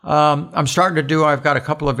I've got a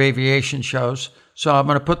couple of aviation shows, so I'm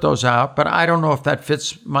going to put those out. But I don't know if that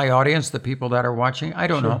fits my audience, the people that are watching. I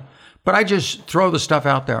don't know. But I just throw the stuff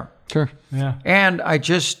out there. Sure. Yeah. And I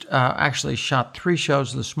just actually shot 3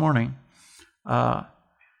 shows this morning. I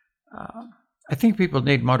think people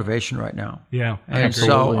need motivation right now. Yeah. And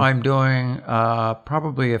absolutely. so I'm doing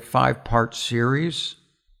probably a 5-part series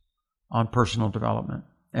on personal development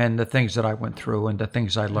and the things that I went through and the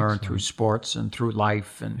things I learned through sports and through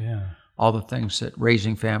life and all the things that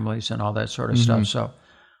raising families and all that sort of stuff. So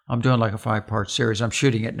I'm doing like a 5-part series. I'm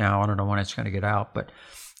shooting it now. I don't know when it's going to get out, but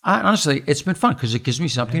honestly, it's been fun because it gives me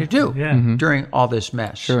something to do during all this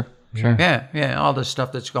mess. Sure. Yeah, all this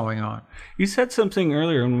stuff that's going on. You said something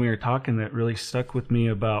earlier when we were talking that really stuck with me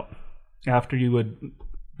about after you had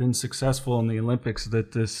been successful in the Olympics,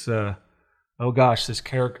 that this, this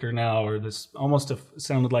character now, or this almost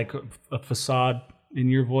sounded like a facade in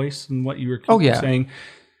your voice and what you were saying.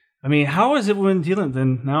 I mean, how is it when dealing?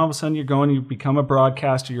 Then now all of a sudden you become a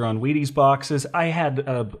broadcaster. You're on Wheaties boxes. I had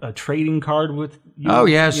a trading card with you. Oh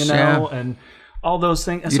yes, and all those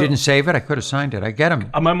things. You didn't save it? I could have signed it. I get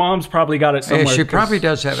them. My mom's probably got it somewhere. Yeah, she probably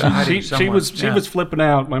does have it. She was flipping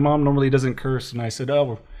out. My mom normally doesn't curse, and I said, "Oh,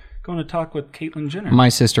 we're going to talk with Caitlyn Jenner." My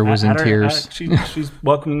sister was in tears. She's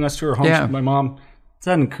welcoming us to her home. Yeah. My mom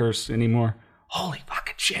doesn't curse anymore. Holy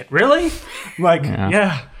fucking shit! Really? Like,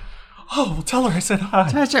 yeah. Oh, well, tell her I said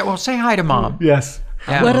hi. That's it. Well, say hi to Mom. Yes.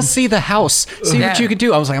 Yeah. Let us see the house. See what you could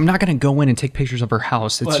do. I was like, I'm not going to go in and take pictures of her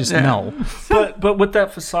house. It's just no. But with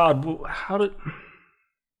that facade, how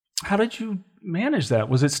did you manage that?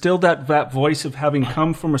 Was it still that voice of having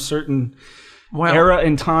come from a certain era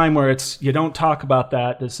in time where it's you don't talk about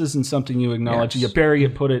that? This isn't something you acknowledge. Yes. You bury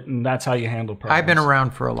it, put it, and that's how you handle problems. I've been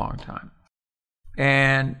around for a long time,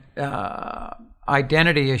 and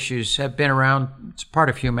identity issues have been around. It's part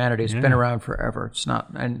of humanity. It's been around forever. It's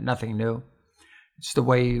nothing new. It's the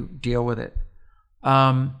way you deal with it.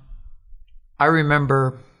 I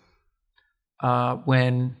remember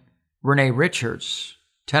when Renee Richards,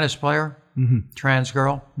 tennis player, trans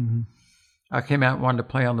girl, came out and wanted to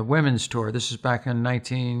play on the women's tour. This is back in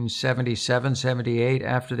 1977, 78,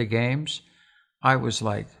 after the games. I was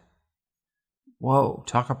like, whoa,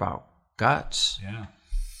 talk about guts. Yeah.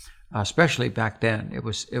 Especially back then, it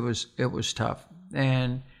was tough,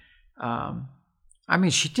 and I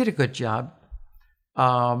mean, she did a good job,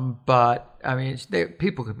 But I mean,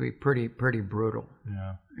 people could be pretty brutal.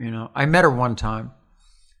 Yeah. You know, I met her one time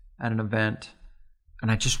at an event,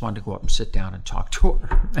 and I just wanted to go up and sit down and talk to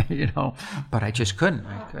her, you know, but I just couldn't.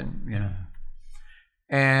 You know.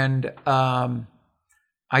 And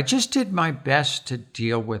I just did my best to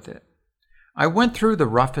deal with it. I went through the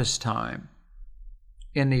roughest time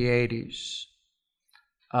in the 80s,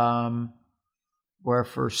 where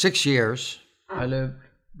for 6 years, I lived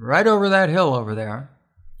right over that hill over there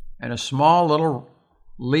in a small little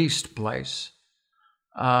leased place.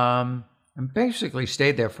 And basically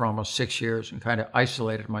stayed there for almost 6 years and kind of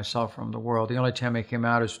isolated myself from the world. The only time I came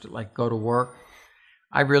out is to like go to work.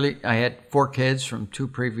 I had 4 kids from 2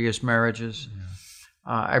 previous marriages. Yeah.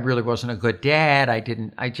 I really wasn't a good dad. I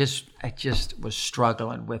just was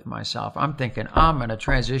struggling with myself. I'm thinking I'm going to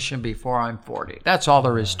transition before I'm 40. That's all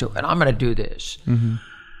there is to it. I'm going to do this. Mm-hmm.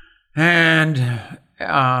 And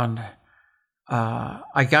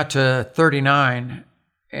I got to 39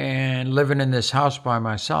 and living in this house by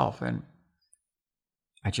myself, and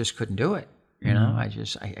I just couldn't do it. You know, I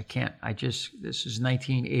can't. This is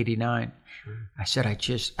 1989. Sure. I said, I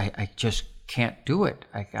just can't do it.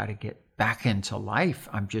 I got to get back into life.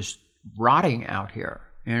 I'm just rotting out here,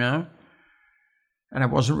 you know? And I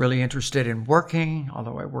wasn't really interested in working,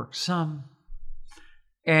 although I worked some.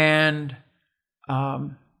 And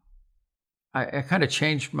I kind of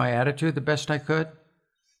changed my attitude the best I could,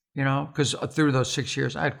 you know, because through those 6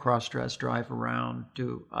 years, I'd cross-dress, drive around,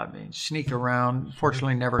 sneak around.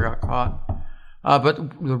 Fortunately, never got caught.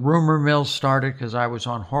 But the rumor mill started because I was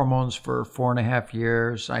on hormones for 4.5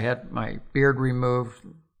 years. I had my beard removed,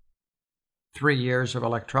 3 years of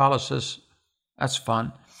electrolysis. That's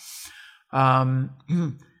fun. So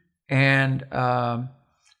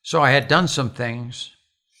I had done some things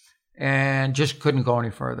and just couldn't go any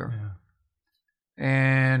further. Yeah.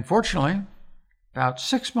 And fortunately, about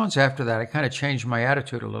 6 months after that, I kind of changed my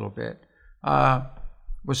attitude a little bit.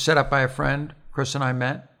 Was set up by a friend. Chris and I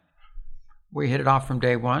met. We hit it off from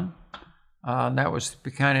day one. That was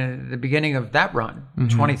kind of the beginning of that run.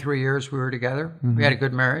 Mm-hmm. 23 years we were together. Mm-hmm. We had a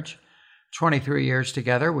good marriage. 23 years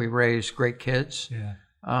together. We raised great kids. Yeah.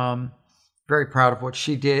 Very proud of what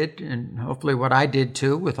she did, and hopefully what I did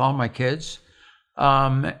too with all my kids.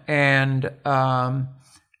 I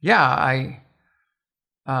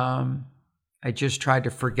just tried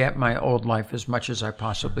to forget my old life as much as I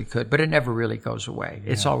possibly could, but it never really goes away.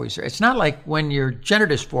 Yeah. It's always there. It's not like when you're gender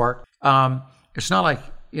dysphoric, it's not like,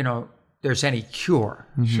 you know, there's any cure.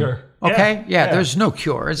 Mm-hmm. Sure. Okay? Yeah, there's no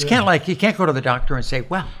cure. You can't go to the doctor and say,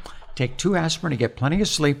 well, take 2 aspirin and get plenty of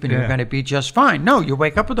sleep and you're going to be just fine. No, you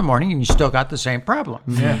wake up in the morning and you still got the same problem.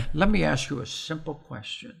 Yeah. Let me ask you a simple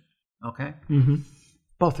question, okay? Mm-hmm.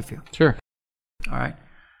 Both of you. Sure. All right.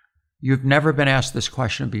 You've never been asked this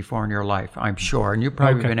question before in your life, I'm sure. And you've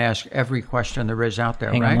probably been asked every question there is out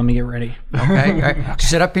there, Hang right? on, let me get ready. Okay. Right.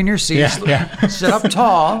 Sit up in your seats. Yeah. Sit up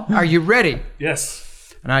tall. Are you ready?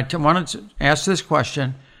 Yes. And I wanted to ask this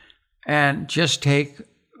question and just take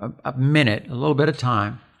a minute, a little bit of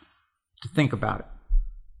time to think about it.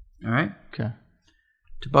 All right? Okay.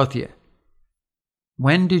 To both of you.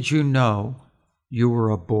 When did you know you were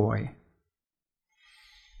a boy?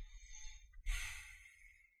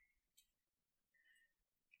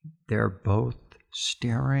 They're both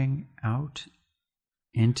staring out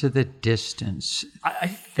into the distance,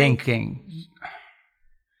 thinking.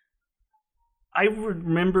 I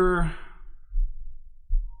remember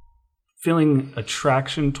feeling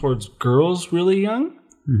attraction towards girls really young,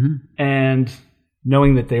 mm-hmm. and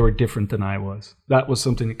knowing that they were different than I was. That was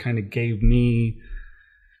something that kind of gave me...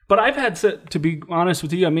 But I've had, to be honest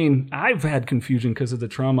with you, I mean, I've had confusion because of the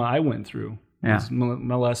trauma I went through. Yeah.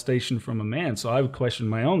 Molestation from a man. So I would question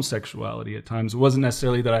my own sexuality at times. It wasn't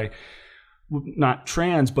necessarily that not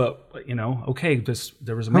trans, but, you know, okay,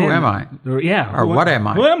 there was a man. Who am I? Or what am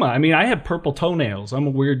I? Who am I? I mean, I have purple toenails. I'm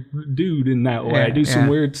a weird dude in that way. I do some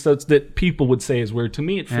weird stuff that people would say is weird. To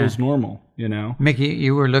me, it feels normal, you know? Mickey,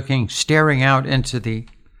 you were staring out into the...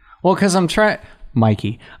 Well, because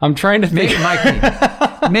Mikey. I'm trying to think.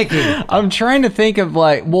 Mickey. I'm trying to think of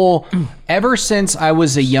ever since I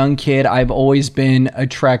was a young kid, I've always been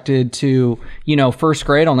attracted to, you know, first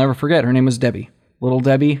grade. I'll never forget. Her name was Debbie. Little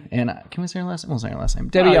Debbie. And can we say her last name? We'll say her last name.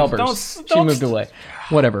 Debbie Albers. She moved away.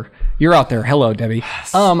 Whatever. You're out there. Hello, Debbie.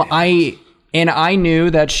 I knew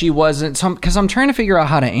that she wasn't, because I'm trying to figure out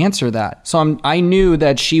how to answer that. So I knew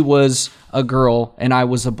that she was a girl and I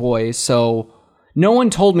was a boy. So No one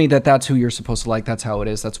told me that that's who you're supposed to like. That's how it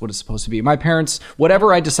is. That's what it's supposed to be. My parents,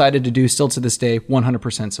 whatever I decided to do, still to this day,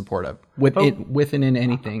 100% supportive with and in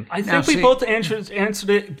anything. I think we both answered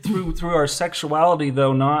it through our sexuality,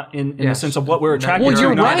 though, not in the sense of what we're attracted to. Well,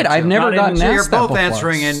 you're right. I've never gotten asked that before. You're both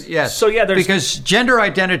answering, and yes. So yeah, because gender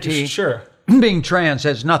identity, being trans,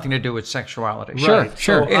 has nothing to do with sexuality.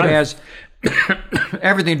 Sure. It has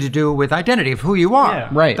everything to do with identity of who you are. Yeah.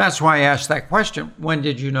 Right. That's why I asked that question. When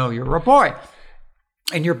did you know you were a boy?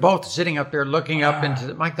 And you're both sitting up there looking up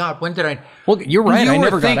into, my God, when did I? Well, you're right. I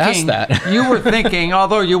never got asked that. You were thinking,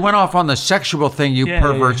 although you went off on the sexual thing, you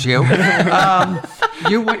perverts, you.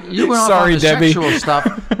 You went off on the sexual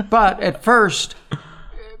stuff. But at first,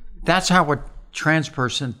 that's how a trans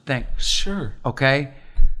person thinks. Sure. Okay?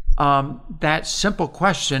 That simple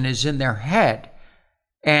question is in their head,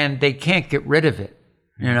 and they can't get rid of it,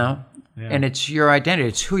 you know? Yeah. And it's your identity.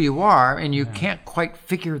 It's who you are, and you can't quite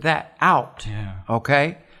figure that out. Yeah.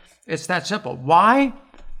 Okay? It's that simple. Why?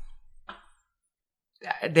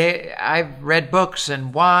 I've read books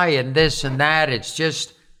and why and this and that. It's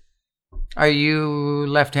just, are you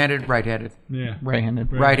left-handed, right-handed? Yeah.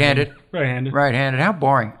 Right-handed. Right-handed. Right-handed. Right-handed. How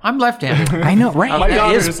boring. I'm left-handed. I know, right? My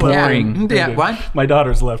daughter is boring. Yeah, what? My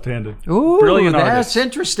daughter's left-handed. Ooh, Brilliant that's artist.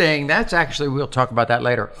 interesting. That's actually, we'll talk about that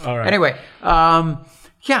later. All right. Anyway,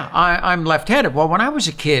 yeah, I'm left-handed. Well, when I was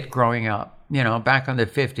a kid growing up, you know, back in the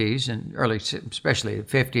 50s and early, especially the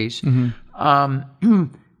 50s,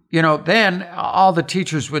 you know, then all the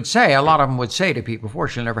teachers would say, a lot of them would say to people,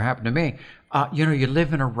 fortunately it never happened to me, you know, you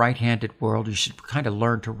live in a right-handed world. You should kind of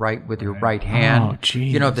learn to write with your right hand. Oh,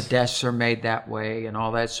 geez. You know, the desks are made that way and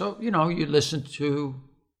all that. So, you know, you listen to,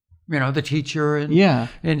 you know, the teacher.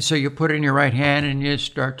 And so you put it in your right hand and you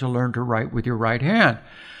start to learn to write with your right hand.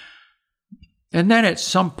 And then at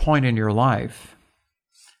some point in your life,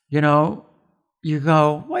 you know, you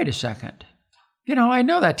go, wait a second. You know, I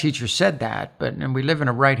know that teacher said that, and we live in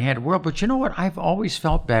a right-handed world, but you know what? I've always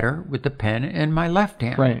felt better with the pen in my left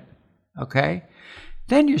hand. Right. Okay?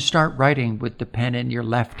 Then you start writing with the pen in your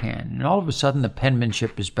left hand, and all of a sudden the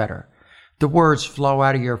penmanship is better. The words flow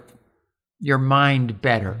out of your mind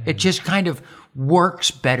better. It just kind of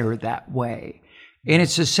works better that way. And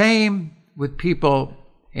it's the same with people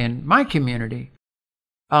in my community.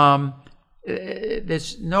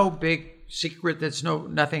 There's no big secret. There's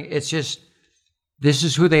nothing. It's just, this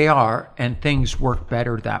is who they are, and things work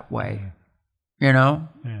better that way. You know?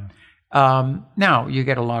 Yeah. Now, you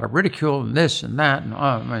get a lot of ridicule and this and that, and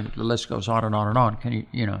I mean, the list goes on and on and on. Can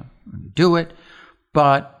you know, do it?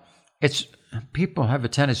 But people have a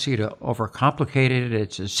tendency to overcomplicate it.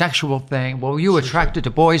 It's a sexual thing. Well, you attracted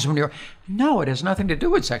to boys when you're... No, it has nothing to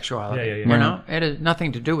do with sexuality. Yeah. You know? It has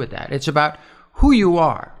nothing to do with that. It's about who you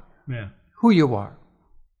are. Yeah. Who you are.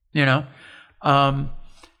 You know?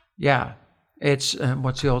 Yeah. It's,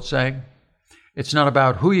 what's the old saying? It's not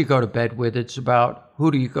about who you go to bed with. It's about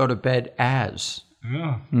who do you go to bed as.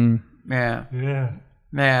 Yeah. Yeah. Yeah.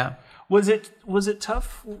 Yeah. Was it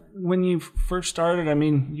tough when you first started? I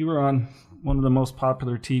mean, you were on one of the most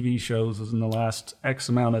popular TV shows in the last X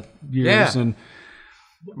amount of years, and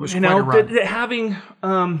it was you know, having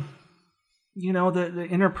you know, the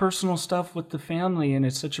interpersonal stuff with the family, and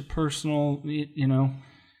it's such a personal, you know,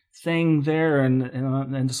 thing there,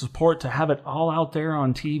 and the support to have it all out there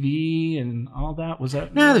on TV and all that. Was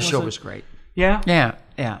that? No, the show was great. Yeah.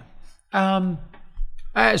 Yeah.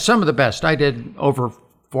 Some of the best. I did over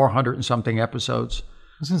 400 and something episodes.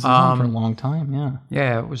 This has been on for a long time, yeah.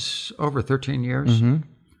 Yeah, it was over 13 years.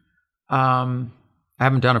 I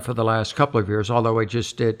haven't done it for the last couple of years, although I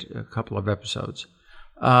just did a couple of episodes.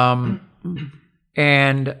 And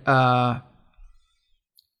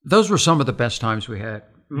those were some of the best times we had.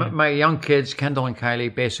 My young kids, Kendall and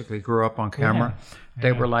Kylie, basically grew up on camera. Yeah.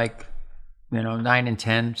 They were like, you know, 9 and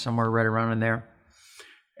 10, somewhere right around in there.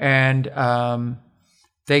 And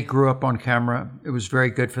they grew up on camera. It was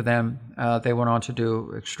very good for them. They went on to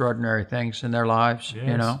do extraordinary things in their lives,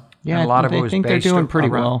 you know. Yeah, and a lot of it was think they're doing pretty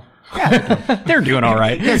well. Yeah, they're doing all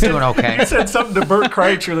right. They're doing okay. You said something to Bert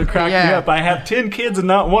Kreischer that cracked me up. I have 10 kids and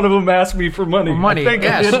not one of them asked me for money. Money, I think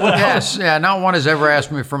yes, I did well. yes. Yeah, not one has ever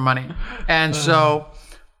asked me for money. And so,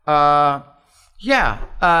 we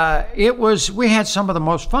had some of the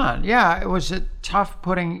most fun. Yeah, it was tough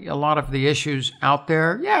putting a lot of the issues out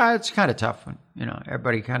there. Yeah, it's kind of tough when, you know,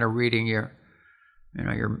 everybody kind of reading your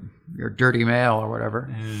dirty mail or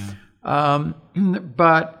whatever. Yeah.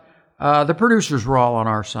 But the producers were all on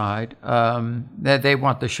our side. They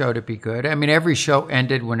want the show to be good. I mean, every show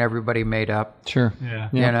ended when everybody made up. Sure. Yeah.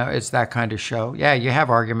 You know, it's that kind of show. Yeah, you have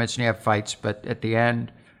arguments and you have fights, but at the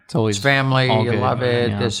end, it's always family, you good. love it,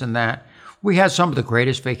 Yeah. this and that. We had some of the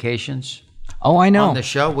greatest vacations. Oh, I know. On the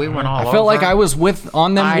show, we went all over. I felt like I was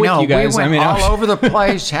on them with you guys. We went I mean, all over the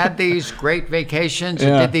place, had these great vacations,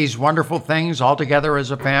 and did these wonderful things all together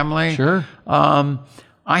as a family. Sure.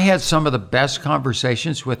 I had some of the best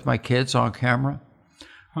conversations with my kids on camera.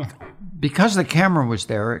 Because the camera was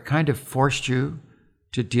there, it kind of forced you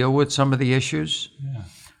to deal with some of the issues.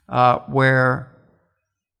 Where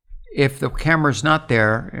if the camera's not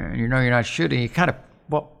there, and you know you're not shooting, you kind of,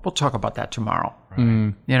 well, we'll talk about that tomorrow.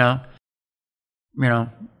 Right. You know,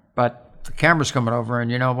 but the camera's coming over,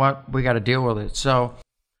 and you know what? We got to deal with it. So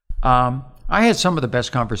I had some of the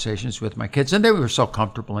best conversations with my kids, and they were so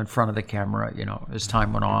comfortable in front of the camera, you know, as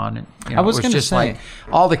time went on. And you know, I was it was just say, like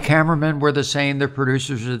all the cameramen were the same, the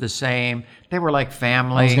producers are the same. They were like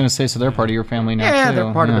family. I was going to say, so they're part of your family now, too. Yeah,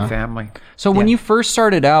 they're part of the family. So when you first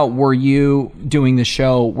started out, were you doing the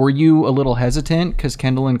show, were you a little hesitant because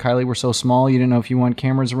Kendall and Kylie were so small? You didn't know if you want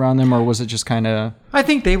cameras around them, or was it just kind of... I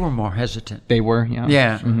think they were more hesitant. They were, yeah.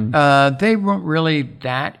 Yeah. Mm-hmm. They weren't really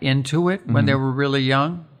that into it when they were really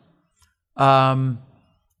young.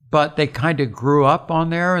 But they kind of grew up on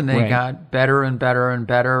there, and they got better and better and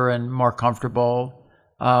better and more comfortable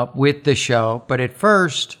with the show. But at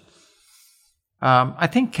first... I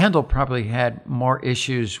think Kendall probably had more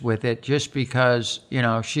issues with it just because, you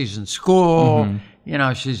know, she's in school, you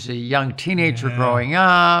know, she's a young teenager growing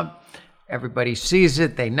up. Everybody sees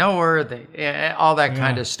it. They know her, all that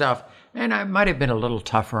kind of stuff. And I might have been a little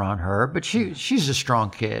tougher on her, but she's a strong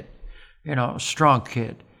kid, you know, strong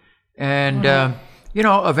kid. And, you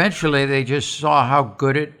know, eventually they just saw how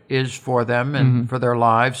good it is for them and for their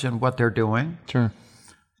lives and what they're doing. Sure.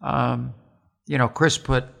 You know, Chris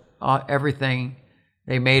put everything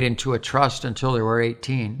they made into a trust until they were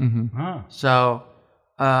 18. So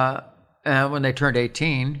when they turned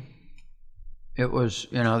 18, it was,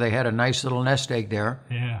 you know, they had a nice little nest egg there.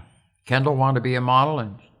 Yeah. Kendall wanted to be a model,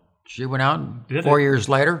 and she went out, and 4 years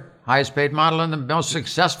later, highest paid model and the most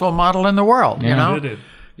successful model in the world, you know? Did it.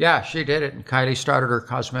 Yeah, she did it. And Kylie started her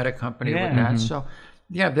cosmetic company with that. So,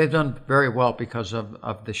 yeah, they've done very well because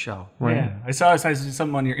of the show. Right. Yeah, I saw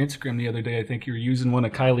something on your Instagram the other day. I think you were using one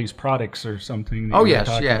of Kylie's products or something. Oh, yes.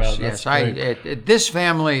 This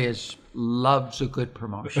family loves a good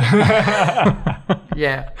promotion.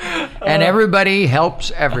 Yeah, and everybody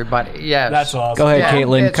helps everybody. Yes, that's awesome. Go ahead,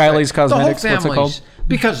 Caitlyn. Kylie's Cosmetics. What's it called?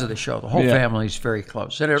 Because of the show, the whole family's very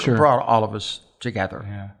close, and it brought all of us together.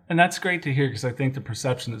 Yeah, and that's great to hear, because I think the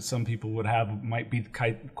perception that some people would have might be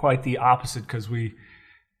quite the opposite, because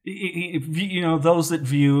you know, those that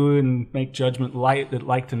view and make judgment, that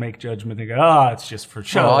like to make judgment, they go, it's just for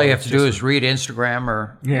show. Well, all you have to do is read Instagram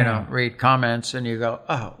or you know, read comments, and you go,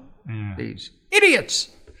 these idiots.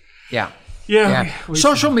 Yeah.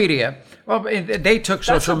 Social media. Well, they took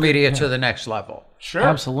social media to the next level. Sure.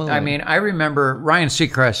 Absolutely. I mean, I remember Ryan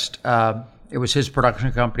Seacrest. It was his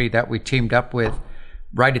production company that we teamed up with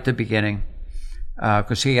right at the beginning,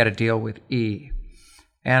 because he had a deal with E.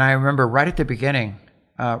 And I remember right at the beginning,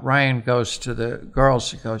 Ryan goes to the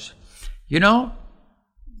girls, he goes, you know,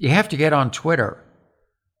 you have to get on Twitter.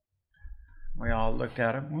 We all looked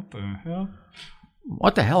at him. What the hell?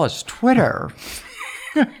 What the hell is Twitter?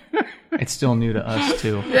 It's still new to us,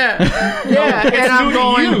 too. And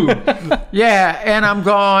I'm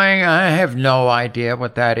going, I have no idea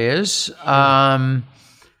what that is. And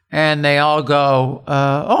they all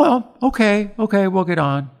go, okay, we'll get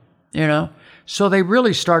on, you know. So they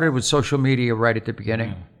really started with social media right at the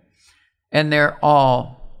beginning. And they're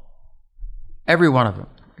every one of them,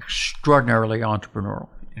 extraordinarily entrepreneurial.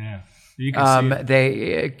 Yeah. You can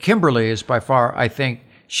see Kimberly is by far, I think,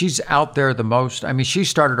 she's out there the most. I mean, she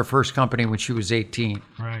started her first company when she was 18.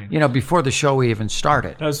 Right. You know, before the show even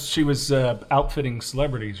started. She was outfitting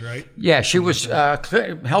celebrities, right? Yeah, she was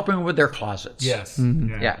helping with their closets. Yes.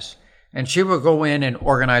 Yeah. Yes. And she would go in and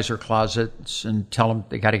organize her closets and tell them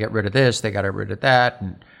they got to get rid of this, they got to get rid of that.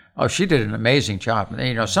 And she did an amazing job.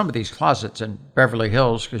 You know, some of these closets in Beverly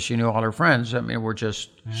Hills, because she knew all her friends, I mean, were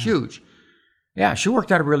just huge. Yeah, she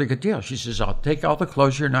worked out a really good deal. She says, I'll take all the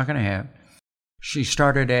clothes you're not going to have. She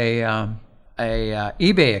started a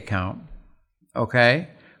eBay account, okay,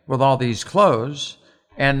 with all these clothes.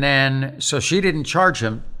 And then, so she didn't charge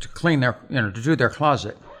them to clean their, you know, to do their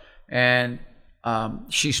closet. And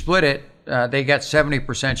she split it. They got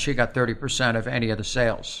 70%. She got 30% of any of the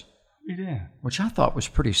sales. Yeah. Which I thought was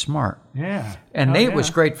pretty smart. Yeah. And it was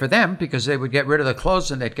great for them, because they would get rid of the clothes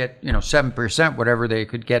and they'd get, you know, 7%, whatever they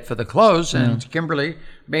could get for the clothes. And Kimberly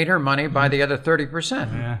made her money by the other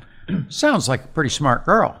 30%. Yeah. Sounds like a pretty smart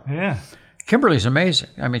girl. Yeah. Kimberly's amazing.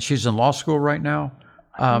 I mean, she's in law school right now.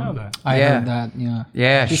 I know that. I heard that, yeah.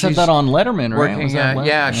 Yeah. She said that on Letterman, right? Working,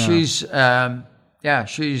 she's Yeah,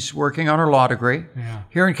 she's working on her law degree. Yeah.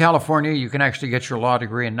 Here in California, you can actually get your law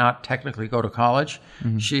degree and not technically go to college.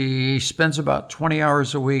 She spends about 20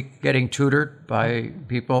 hours a week getting tutored by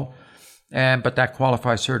people, but that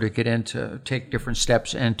qualifies her to take different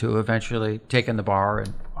steps into eventually taking the bar.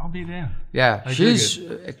 And I'll be there. yeah, she's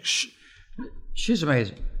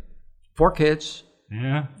amazing. 4 kids.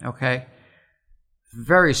 Yeah. Okay.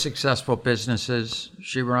 Very successful businesses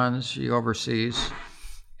she runs, she oversees,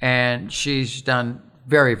 and she's done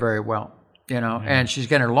very, very well, and she's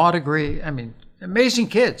getting her law degree. I mean, amazing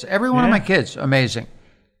kids. Every one of my kids, amazing.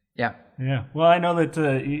 Yeah. Yeah. Well, I know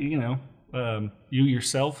that, you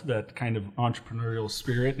yourself, that kind of entrepreneurial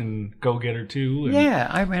spirit and go-getter too. And Yeah,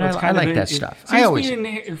 I mean, I like that stuff. I always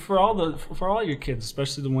for all your kids,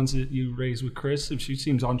 especially the ones that you raise with Chris, and she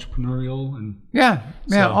seems entrepreneurial and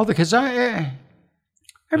all the kids.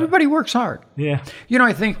 Everybody works hard. yeah.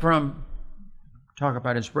 I think talk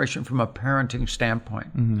about inspiration from a parenting standpoint.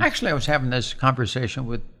 Actually, I was having this conversation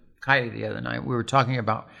with Kylie the other night. We were talking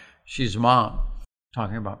about, she's a mom,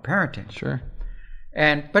 talking about parenting. Sure.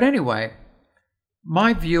 But anyway,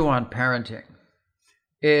 my view on parenting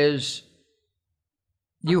is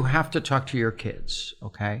you have to talk to your kids,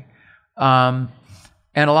 okay? And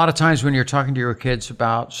a lot of times when you're talking to your kids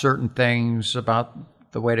about certain things, about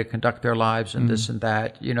the way to conduct their lives and this and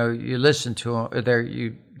that, you listen to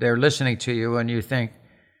them, they're listening to you and you think,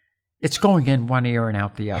 it's going in one ear and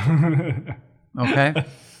out the other, okay?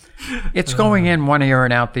 It's going in one ear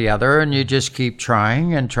and out the other, and you just keep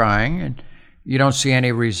trying, and you don't see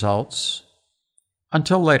any results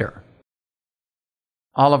until later.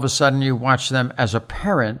 All of a sudden, you watch them as a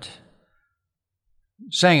parent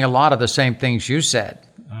saying a lot of the same things you said,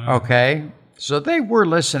 okay? So they were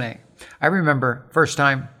listening. I remember first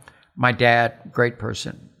time my dad, great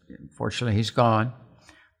person, unfortunately he's gone,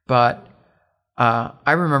 but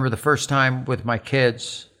I remember the first time with my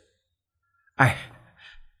kids, I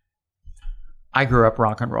grew up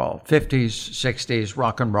rock and roll, 50s, 60s,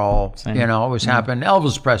 rock and roll, Same. it was happening.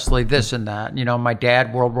 Elvis Presley, this and that. My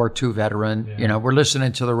dad, World War II veteran, we're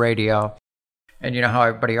listening to the radio. And how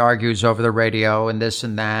everybody argues over the radio and this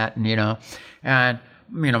and that, and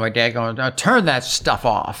my dad going, turn that stuff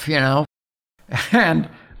off, And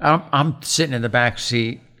I'm sitting in the back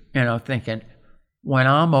seat, thinking, when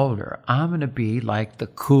I'm older, I'm going to be like the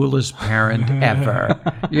coolest parent ever,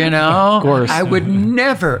 Of course. I would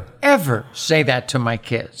never, ever say that to my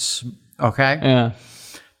kids, okay? Yeah.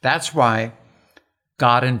 That's why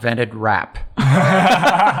God invented rap.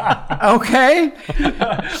 Okay?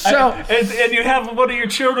 So, And you have one of your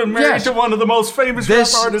children married to one of the most famous rap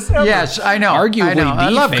artists ever. Yes, I know. Arguably I know. I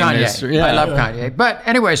the love famous, Kanye. yeah. I love Kanye. But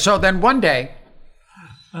anyway, so then one day,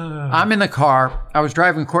 I'm in the car. I was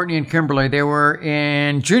driving Courtney and Kimberly. They were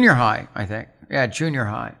in junior high, I think. Yeah, junior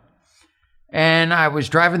high. And I was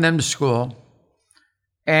driving them to school.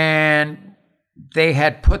 And they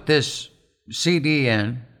had put this CD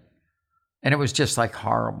in. And it was just like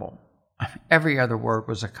horrible. Every other word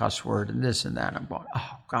was a cuss word and this and that. I'm going,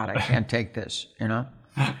 oh, God, I can't take this,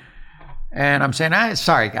 And I'm saying,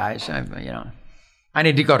 sorry, guys. I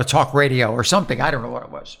need to go to talk radio or something. I don't know what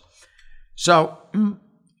it was. So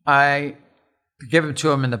I give them to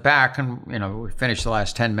them in the back, and we finish the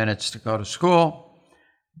last 10 minutes to go to school.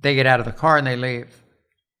 They get out of the car and they leave.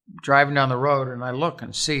 Driving down the road, and I look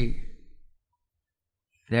and see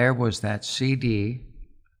there was that CD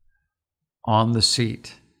on the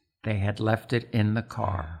seat. They had left it in the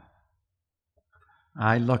car.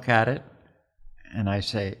 I look at it and I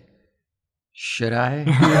say, should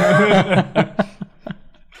I?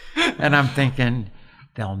 And I'm thinking,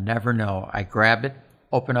 they'll never know. I grab it,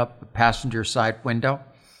 open up the passenger side window.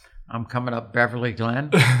 I'm coming up Beverly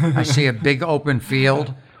Glen. I see a big open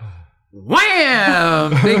field.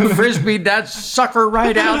 Wham! Big frisbee, that sucker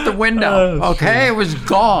right out the window. Okay, it was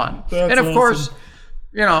gone. And of course,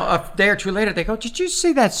 a day or two later, they go, did you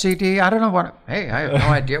see that CD? I don't know what. Hey, I have no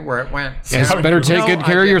idea where it went. Yes, better take good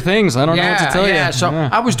care of your things. I don't know what to tell you. So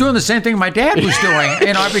I was doing the same thing my dad was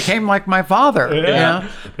doing. I became like my father.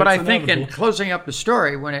 But I think in closing up the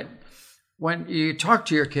story, when you talk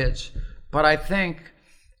to your kids, but I think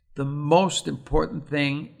the most important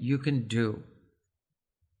thing you can do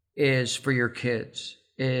is for your kids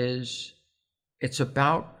is it's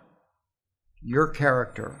about your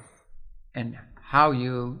character and how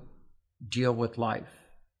you deal with life.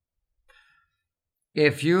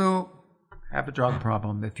 If you have a drug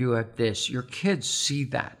problem, if you have this, your kids see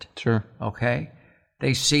that. Sure. Okay?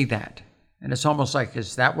 They see that. And it's almost like,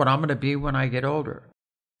 is that what I'm going to be when I get older?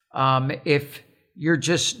 If you're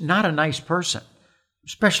just not a nice person,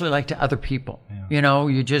 especially like to other people. You know,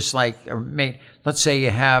 you just like a maid. Let's say you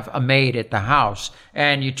have a maid at the house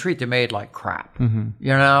and you treat the maid like crap. You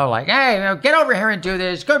know, like, hey, get over here and do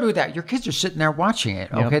this, go do that. Your kids are sitting there watching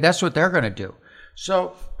it. Okay, that's what they're going to do.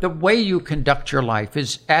 So the way you conduct your life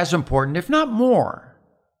is as important, if not more.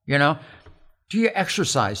 You know, do you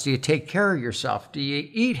exercise? Do you take care of yourself? Do you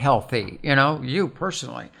eat healthy? You know, you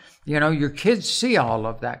personally. You know, your kids see all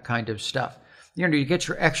of that kind of stuff. You know, you get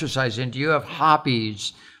your exercise in. Do you have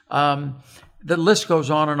hobbies? The list goes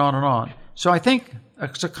on and on and on. So I think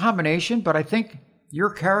it's a combination, but I think your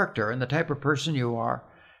character and the type of person you are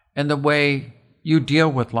and the way you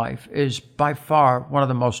deal with life is by far one of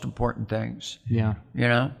the most important things. Yeah. You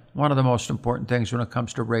know, one of the most important things when it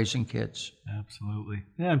comes to raising kids. Absolutely.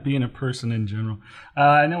 Yeah, being a person in general.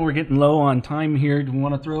 I know we're getting low on time here. Do you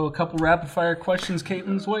want to throw a couple rapid-fire questions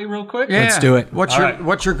Caitlin's way real quick? Yeah. Let's do it. What's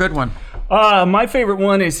your good one? My favorite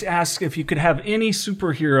one is ask if you could have any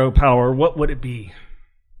superhero power, what would it be?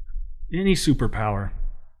 Any superpower.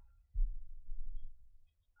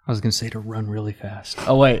 I was going to say to run really fast.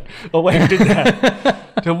 Oh, wait. Did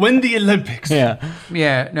that. To win the Olympics. Yeah.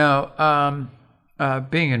 Yeah, no,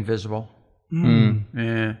 being invisible.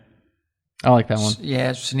 Yeah. I like that one.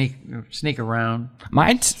 Yeah, sneak around.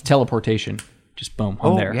 Mine's teleportation. Just boom,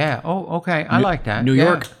 I'm there. Yeah. Oh, okay. I like that. New Yeah.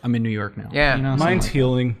 York. I'm in New York now. Yeah. You know, Mine's something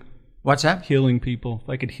healing. What's that? Healing people. If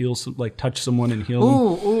I could heal some, like touch someone and heal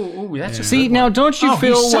them. Ooh, that's a See, good now one. don't you Oh,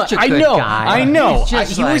 feel he's such a I good know, guy. I know. He's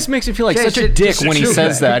just He always like- makes me feel like Yeah, such a dick just when he too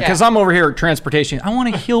says good. that because Yeah. I'm over here at transportation. I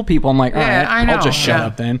want to heal people. I'm like, all Yeah, right, I know. I'll just shut Yeah.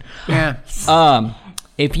 up then. Yeah.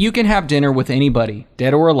 If you can have dinner with anybody,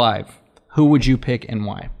 dead or alive, who would you pick and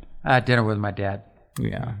why? Dinner with my dad.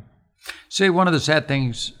 Yeah. See, one of the sad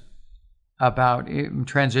things about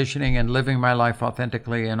transitioning and living my life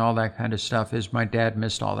authentically and all that kind of stuff is my dad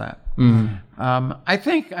missed all that. I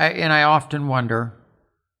think, and I often wonder,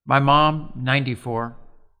 my mom, 94,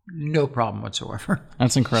 no problem whatsoever.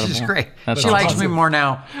 That's incredible. She's great. That's She likes awesome. me more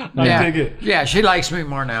now. I dig it. Yeah, she likes me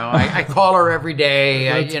more now. I call her every day.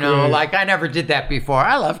 That's great. Like I never did that before.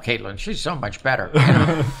 I love Caitlyn. She's so much better. You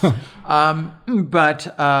know?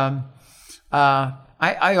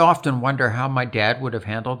 I often wonder how my dad would have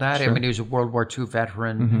handled that. I mean, he was a World War II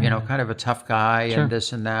veteran, you know, kind of a tough guy and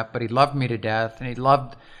this and that, but he loved me to death, and he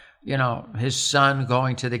loved, you know, his son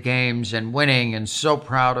going to the games and winning and so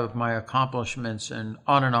proud of my accomplishments and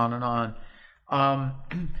on and on and on.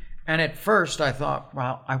 And at first I thought,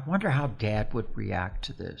 well, I wonder how Dad would react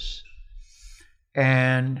to this.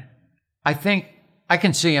 And I think I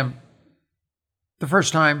can see him the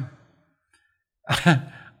first time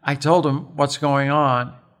I told him what's going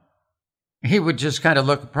on. He would just kind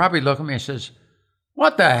of probably look at me and says,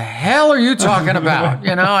 what the hell are you talking about?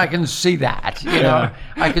 You know, I can see that, you know,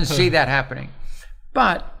 I can see that happening.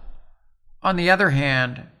 But on the other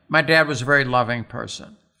hand, my dad was a very loving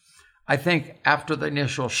person. I think after the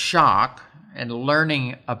initial shock and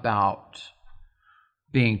learning about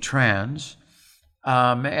being trans,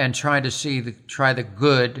 and trying to try the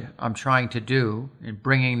good I'm trying to do in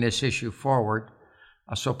bringing this issue forward,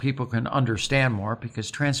 so people can understand more,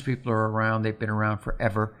 because trans people are around. They've been around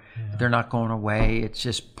forever. Yeah. They're not going away. It's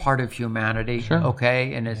just part of humanity. Sure.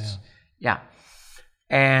 Okay. And it's,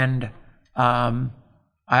 And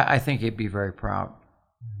I think he'd be very proud,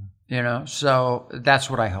 you know, so that's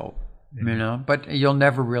what I hope, you know, but you'll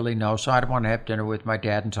never really know. So I'd want to have dinner with my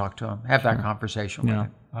dad and talk to him, have that conversation with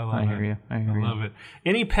him. I hear you. I love it.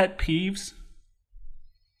 Any pet peeves?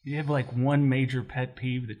 You have like one major pet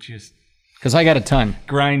peeve that just... Because I got a ton.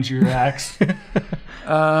 Grinds your axe.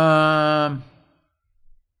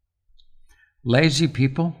 Lazy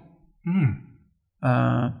people.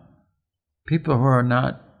 People who are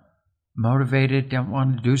not motivated, don't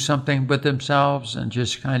want to do something with themselves, and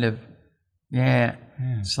just kind of,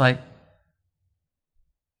 it's like,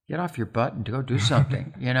 get off your butt and go do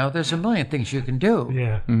something. You know, there's a million things you can do.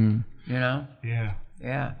 Yeah. You know?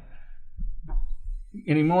 Yeah.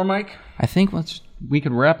 Any more, Mike? I think we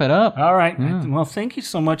could wrap it up. All right. Yeah. Well, thank you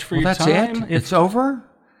so much for your that's time. It's over?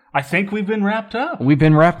 I think we've been wrapped up. We've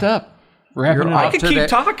been wrapped up. I could keep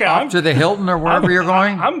talking. Up to the Hilton or wherever you're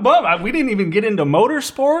going? I'm bummed. We didn't even get into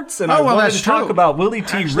motorsports, and I wanted to talk about Willie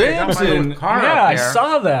T. Ribs. I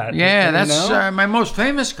saw that. Yeah, that's my most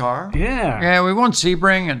famous car. Yeah, we won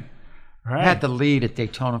Sebring and had the lead at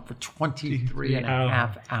Daytona for 23 and a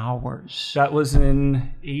half hours. That was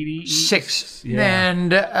in 86. Yeah.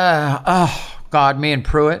 And, God, me and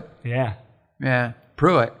Pruitt. Yeah.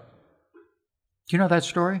 Pruitt. Do you know that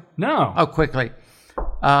story? No. Oh, quickly.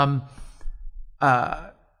 This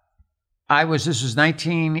was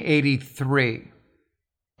 1983.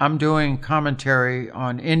 I'm doing commentary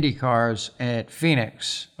on Indy cars at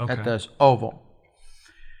Phoenix at the Oval.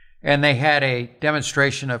 And they had a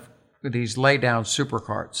demonstration of these lay-down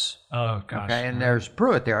supercarts. Oh, gosh. Okay, and there's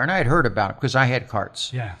Pruitt there, and I had heard about it because I had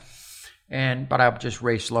carts. Yeah. But I would just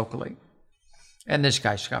race locally. And this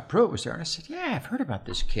guy, Scott Pruitt, was there. And I said, yeah, I've heard about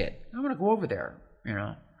this kid. I'm going to go over there, you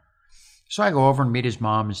know. So I go over and meet his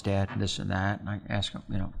mom, his dad, and this and that. And I ask him,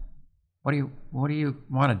 you know, what do you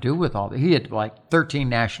want to do with all that? He had like 13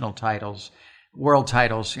 national titles, world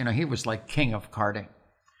titles. You know, he was like king of karting.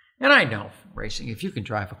 And I know racing, if you can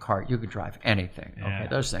drive a kart, you can drive anything. Yeah. Okay,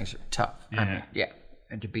 those things are tough. Yeah. I mean, yeah,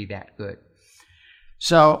 and to be that good.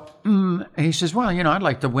 So he says, well, you know, I'd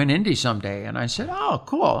like to win Indy someday. And I said, oh,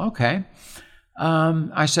 cool, okay.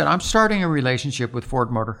 I said, I'm starting a relationship with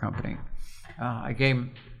Ford Motor Company. I gave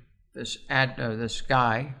him this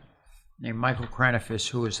guy named Michael Kranifis,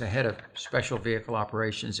 who was the head of Special Vehicle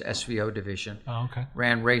Operations, SVO division. Oh, okay.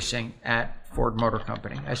 Ran racing at Ford Motor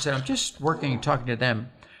Company. I said, I'm just working and talking to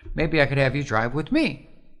them. Maybe I could have you drive with me,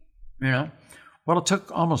 you know. Well, it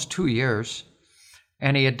took almost 2 years,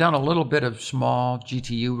 and he had done a little bit of small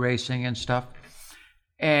GTU racing and stuff,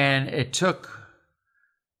 and it took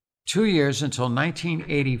 2 years until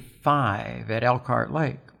 1985 at Elkhart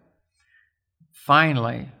Lake.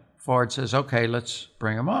 Finally, Ford says, okay, let's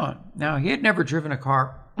bring him on. Now, he had never driven a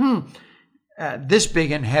car this big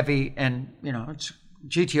and heavy, and, you know, it's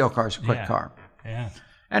GTO car's a quick car. Yeah.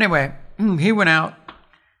 Anyway, he went out.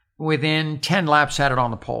 Within 10 laps, had it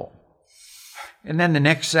on the pole. And then the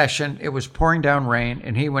next session, it was pouring down rain,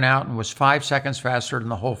 and he went out and was 5 seconds faster than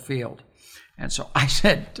the whole field. And so I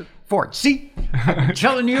said to Ford, see, I've been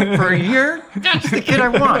telling you for a year, that's the kid I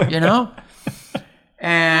want, you know?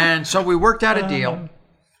 And so we worked out a deal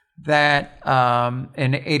that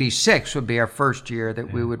in 86 would be our first year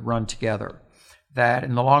that we would run together. That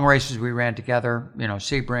in the long races we ran together, you know,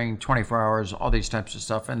 Sebring, 24 hours, all these types of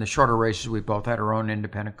stuff. And the shorter races, we both had our own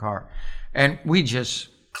independent car. And we just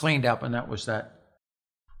cleaned up, and that was that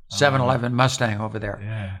 711 Mustang over there.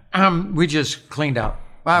 Yeah. We just cleaned up.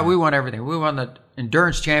 We won everything. We won the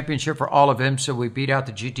endurance championship for all of IMSA. We beat out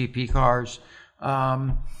the GTP cars.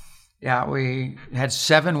 We had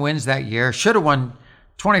 7 wins that year. Should have won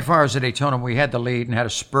 24 hours at Daytona. We had the lead and had a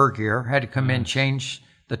spur gear. Had to come in, change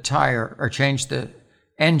the tire, or change the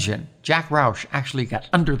engine. Jack Roush actually got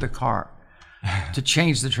under the car to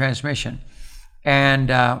change the transmission, and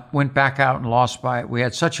went back out and lost by, we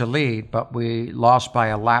had such a lead, but we lost by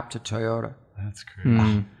a lap to Toyota. That's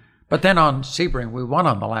crazy. But then on Sebring, we won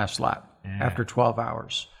on the last lap after 12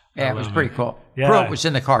 hours. Yeah, it was pretty cool. Yeah. Pruitt was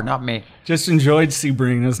in the car, not me. Just enjoyed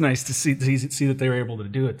Sebring. It was nice to see that they were able to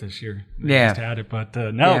do it this year. They just had it, but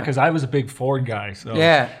because I was a big Ford guy. So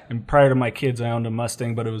and prior to my kids, I owned a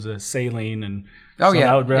Mustang, but it was a Saline, and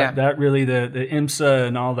that really the IMSA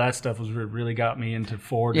and all that stuff was really got me into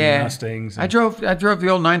Ford and Mustangs. And I drove the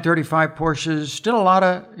old 935 Porsches. Did a lot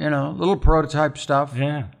of little prototype stuff.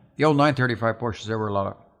 Yeah, the old 935 Porsches. There were a lot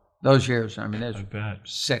of those years. I mean, those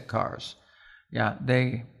sick cars. Yeah,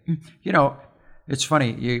 they. It's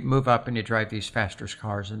funny. You move up and you drive these faster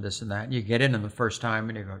cars and this and that. And you get in them the first time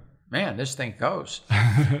and you go, man, this thing goes.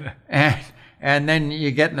 and then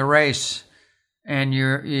you get in the race and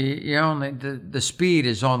you only the speed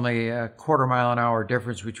is only a quarter mile an hour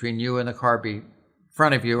difference between you and the car in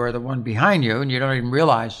front of you or the one behind you, and you don't even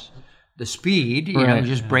realize the speed. You know,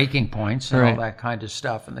 just braking points and all that kind of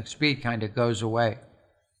stuff, and the speed kind of goes away.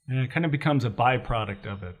 Yeah, it kind of becomes a byproduct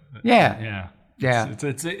of it. Yeah.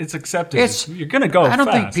 It's accepted. You're going to go fast. I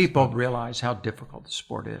don't think people realize how difficult the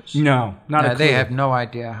sport is. No, not a clue. They have no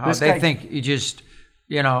idea how. They think you just,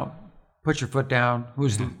 put your foot down.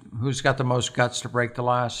 Who's got the most guts to break the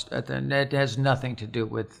last? And it has nothing to do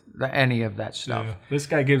with any of that stuff. Yeah. This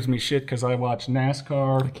guy gives me shit because I watch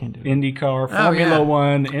NASCAR, IndyCar, Formula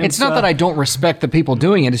One. IMSA. It's not that I don't respect the people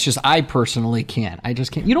doing it. It's just I personally can't. I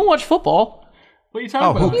just can't. You don't watch football. What are you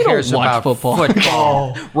talking about? Who cares about football?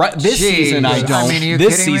 Right, this season I don't.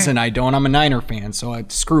 This season I don't. I'm a Niner fan, so I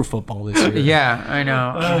screw football this year. Yeah, I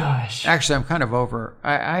know. Actually, I'm kind of over.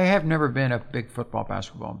 I have never been a big football,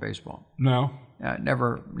 basketball, and baseball. No.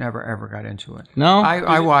 Never ever got into it. No?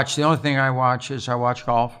 I watch. The only thing I watch is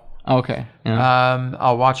golf. Okay. Yeah.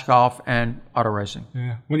 I'll watch golf and auto racing.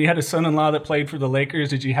 Yeah. When you had a son-in-law that played for the Lakers,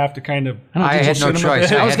 did you have to kind of? I had no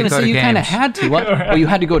choice. I was going to say you kind of had to. What? Well, you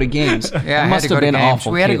had to go to games. Yeah, it must have been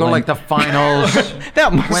awful. We had to go like the finals.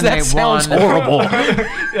 that sounds horrible.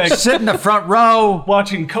 Sit in the front row,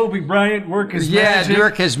 watching Kobe Bryant work his magic.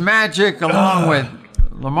 work his magic along with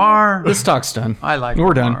Lamar. This talk's done. I like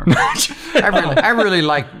We're Lamar. done. I really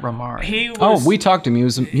like Lamar. We talked to him. He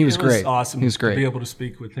was great. It was awesome He was great. to be able to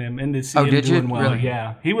speak with him and to see him did you? doing well. Really?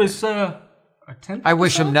 Yeah. He was a 10th I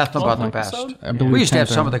wish him nothing but the 12th best. episode? I believe We used to have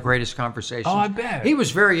 10th some of the greatest conversations. Oh, I bet. He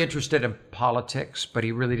was very interested in politics, but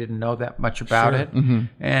he really didn't know that much about it.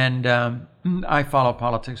 And I follow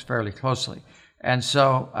politics fairly closely. And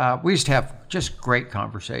so we used to have just great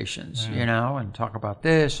conversations, and talk about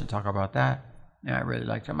this and talk about that. Yeah, I really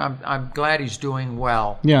liked him. I'm glad he's doing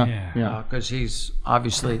well. Yeah. Because he's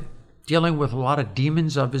obviously dealing with a lot of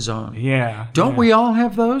demons of his own. Yeah. Don't we all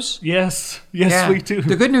have those? Yes, Yeah. we do.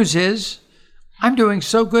 The good news is, I'm doing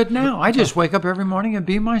so good now. I just wake up every morning and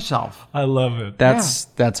be myself. I love it. That's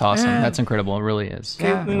awesome. Yeah. That's incredible. It really is.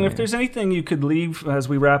 Caitlyn, if there's anything you could leave as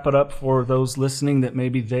we wrap it up for those listening that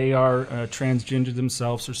maybe they are transgender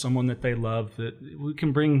themselves or someone that they love, that we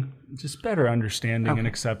can bring just better understanding and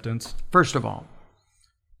acceptance. First of all,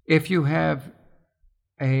 if you have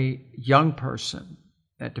a young person,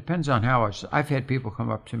 that depends on how I've had people come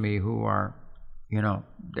up to me who are,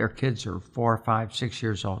 their kids are 4, 5, 6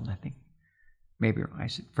 years old, and I think, maybe I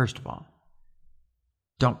said, first of all,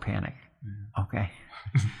 don't panic, okay?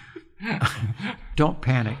 Don't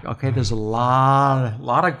panic, okay? There's a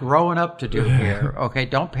lot of growing up to do here, okay?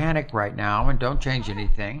 Don't panic right now and don't change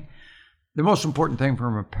anything. The most important thing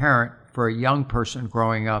from a parent, for a young person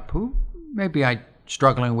growing up who maybe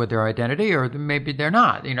struggling with their identity, or maybe they're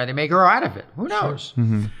not, they may grow out of it, who knows,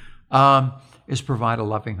 is provide a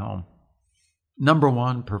loving home. Number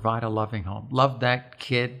one, provide a loving home. Love that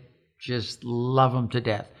kid. Just love them to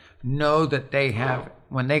death. Know that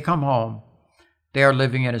when they come home, they are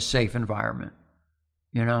living in a safe environment,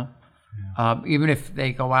 even if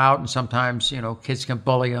they go out and sometimes, kids can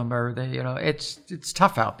bully them or it's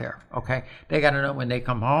tough out there. Okay. They got to know when they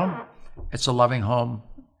come home, it's a loving home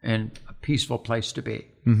and a peaceful place to be.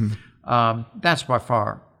 That's by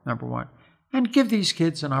far number one. And give these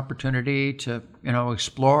kids an opportunity to,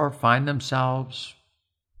 explore, find themselves,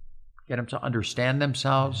 get them to understand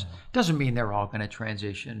themselves. Doesn't mean they're all going to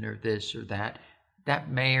transition or this or that.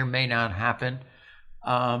 That may or may not happen.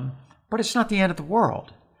 But it's not the end of the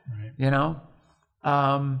world,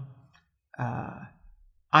 I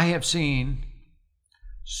have seen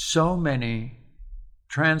so many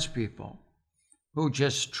trans people who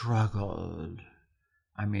just struggled.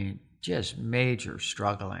 I mean, just major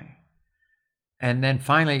struggling. And then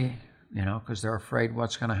finally, because they're afraid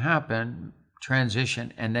what's going to happen,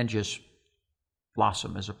 transition and then just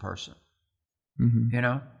blossom as a person.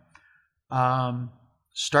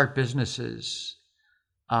 Start businesses.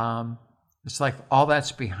 It's like all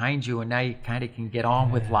that's behind you and now you kind of can get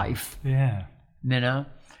on with life. Yeah.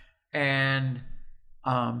 And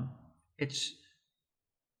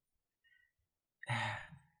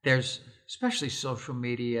there's especially social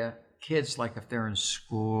media, kids, like if they're in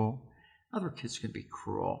school, other kids can be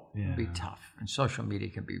cruel, can be tough, and social media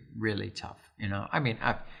can be really tough. I mean,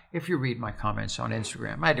 if you read my comments on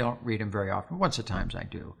Instagram, I don't read them very often. Once at times I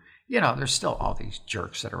do. There's still all these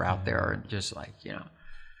jerks that are out there and just like,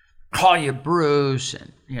 call you Bruce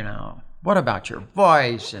and, what about your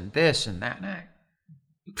voice and this and that.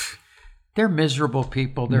 They're miserable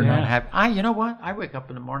people. They're not happy. You know what? I wake up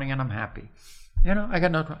in the morning and I'm happy. I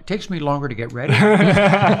got no. It takes me longer to get ready.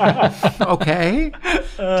 Okay,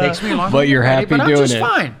 takes me longer. But you're happy but doing I'm just it.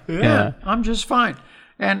 Fine. Yeah, I'm just fine.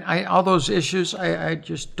 And all those issues, I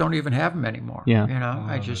just don't even have them anymore.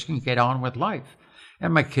 I just can get on with life.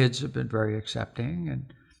 And my kids have been very accepting,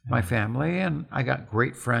 and my family, and I got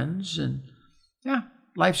great friends, and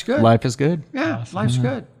life's good. Life is good. Yeah, awesome. Life's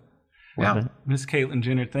good. Yeah. Miss Caitlyn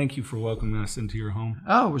Jenner, thank you for welcoming us into your home.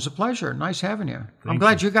 Oh, it was a pleasure. Nice having you. I'm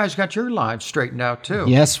glad you guys got your lives straightened out too.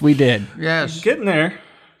 Yes, we did. Yes. Getting there.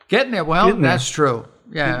 Well, that's true.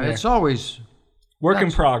 Yeah, it's always work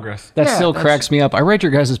in progress. That still cracks me up. I read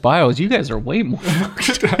your guys' bios. You guys are way more.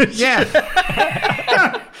 Yeah.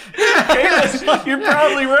 You're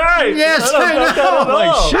probably right. Yes, I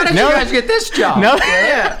know. How did you guys get this job? No.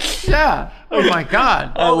 Yeah. Oh my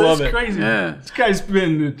God. I love it. Crazy. Yeah. This guy's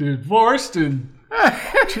been divorced and.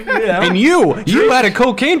 And you had a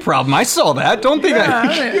cocaine problem. I saw that. Don't think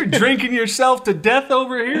you're drinking yourself to death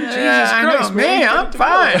over here. Jesus Christ, man. I'm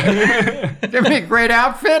fine. Give me a great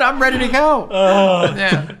outfit. I'm ready to go.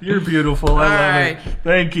 You're beautiful. I love it.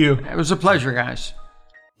 Thank you. It was a pleasure, guys.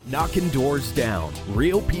 Knocking doors down.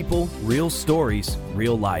 Real people, real stories,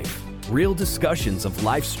 real life. Real discussions of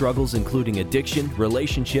life struggles including addiction,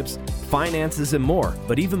 relationships, finances, and more.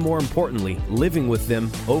 But even more importantly, living with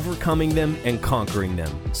them, overcoming them, and conquering them.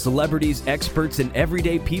 Celebrities, experts, and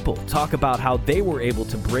everyday people talk about how they were able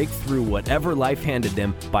to break through whatever life handed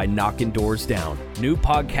them by knocking doors down. New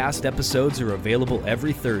podcast episodes are available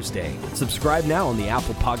every Thursday. Subscribe now on the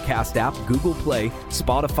Apple Podcast app, Google Play,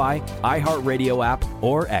 Spotify, iHeartRadio app,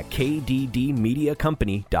 or at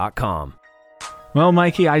kddmediacompany.com. Well,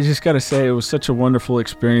 Mikey, I just got to say it was such a wonderful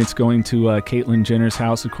experience going to Caitlyn Jenner's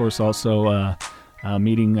house. Of course, also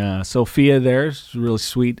meeting Sophia there. It's really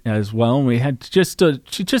sweet as well. And we had she's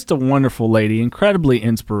just a wonderful lady, incredibly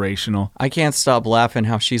inspirational. I can't stop laughing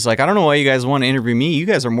how she's like, I don't know why you guys want to interview me. You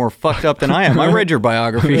guys are more fucked up than I am. I read your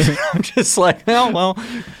biography. I'm just like, well,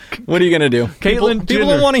 what are you going to do? People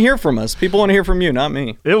don't want to hear from us. People want to hear from you, not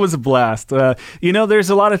me. It was a blast. There's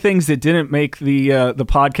a lot of things that didn't make the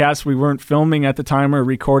podcast. We weren't filming at the time or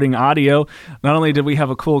recording audio. Not only did we have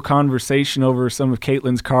a cool conversation over some of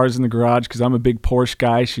Caitlyn's cars in the garage, because I'm a big Porsche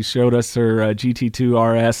guy. She showed us her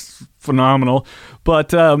GT2 RS, phenomenal.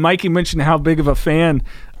 But Mikey mentioned how big of a fan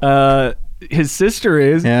his sister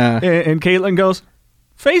is. Yeah. And Caitlyn goes,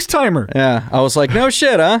 FaceTimer. Yeah, I was like, no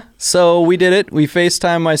shit, huh? So we did it. We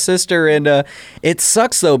FaceTimed my sister, and it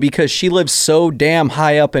sucks, though, because she lives so damn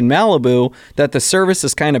high up in Malibu that the service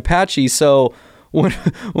is kind of patchy. So when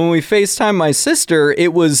we FaceTimed my sister,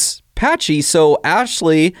 it was patchy, so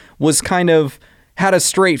Ashley was kind of had a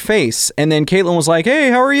straight face, and then Caitlyn was like,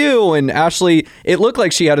 hey, how are you? And Ashley, it looked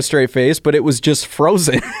like she had a straight face, but it was just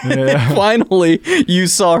frozen. Yeah. Finally, you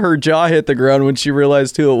saw her jaw hit the ground when she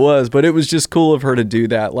realized who it was, but it was just cool of her to do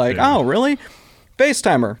that. Like, yeah. Oh, really?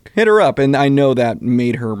 FaceTime her, hit her up, and I know that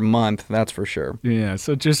made her month, that's for sure. Yeah,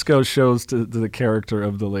 so it just shows to the character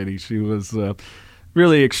of the lady. She was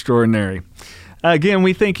really extraordinary. Again,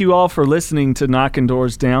 we thank you all for listening to Knocking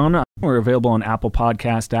Doors Down. We're available on Apple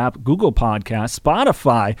Podcast app, Google Podcast,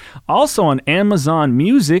 Spotify, also on Amazon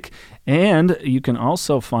Music, and you can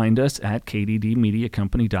also find us at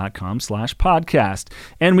kddmediacompany.com/podcast.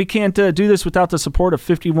 And we can't do this without the support of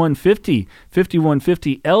 5150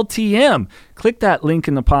 LTM. Click that link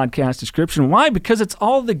in the podcast description. Why? Because it's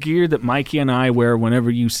all the gear that Mikey and I wear whenever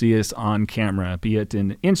you see us on camera, be it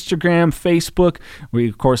in Instagram, Facebook. We,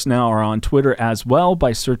 of course, now are on Twitter as well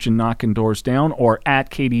by searching Knocking Doors Down or at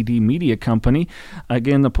KDD Media Company.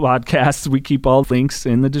 Again, the podcast, we keep all links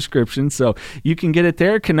in the description, so you can get it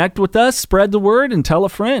there. Connect with us, spread the word, and tell a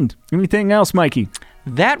friend. Anything else, Mikey?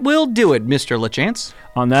 That will do it, Mr. LaChance.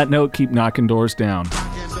 On that note, keep knocking doors down.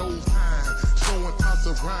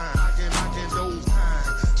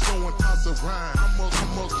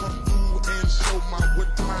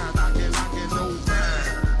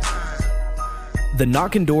 The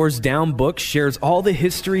Knockin' Doors Down book shares all the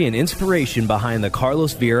history and inspiration behind the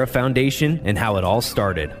Carlos Vieira Foundation and how it all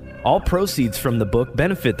started. All proceeds from the book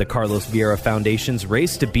benefit the Carlos Vieira Foundation's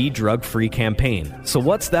Race to Be Drug-Free campaign. So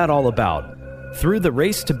what's that all about? Through the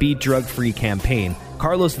Race to Be Drug-Free campaign,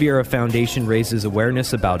 Carlos Vieira Foundation raises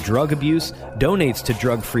awareness about drug abuse, donates to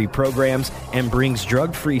drug-free programs, and brings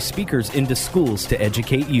drug-free speakers into schools to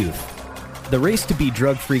educate youth. The Race to Be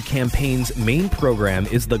Drug-Free campaign's main program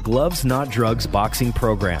is the Gloves Not Drugs boxing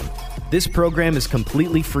program. This program is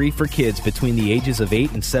completely free for kids between the ages of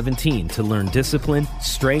 8 and 17 to learn discipline,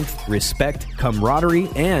 strength, respect, camaraderie,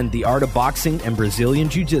 and the art of boxing and Brazilian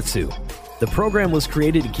Jiu-Jitsu. The program was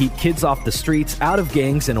created to keep kids off the streets, out of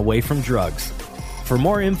gangs, and away from drugs. For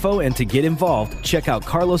more info and to get involved, check out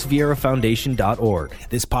carlosvieirafoundation.org.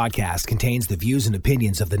 This podcast contains the views and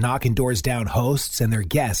opinions of the Knockin' Doors Down hosts and their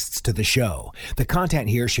guests to the show. The content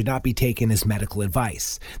here should not be taken as medical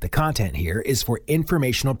advice. The content here is for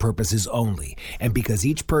informational purposes only. And because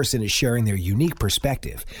each person is sharing their unique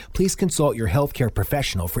perspective, please consult your healthcare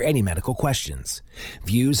professional for any medical questions.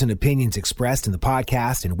 Views and opinions expressed in the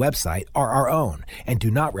podcast and website are our own and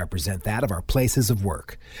do not represent that of our places of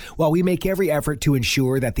work. While we make every effort to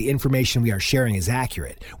ensure that the information we are sharing is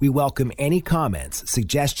accurate, we welcome any comments,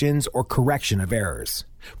 suggestions, or correction of errors.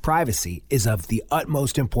 Privacy is of the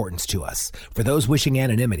utmost importance to us. For those wishing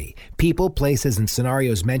anonymity, people, places, and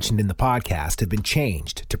scenarios mentioned in the podcast have been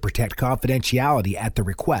changed to protect confidentiality at the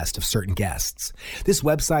request of certain guests. This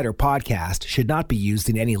website or podcast should not be used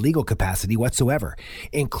in any legal capacity whatsoever,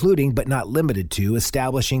 including but not limited to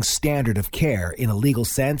establishing standard of care in a legal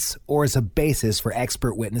sense or as a basis for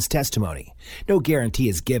expert witness testimony. No guarantee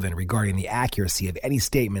is given regarding the accuracy of any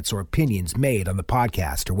statements or opinions made on the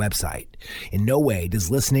podcast or website. In no way does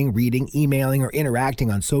listening, reading, emailing, or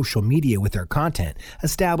interacting on social media with our content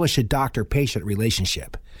establish a doctor-patient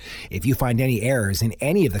relationship. If you find any errors in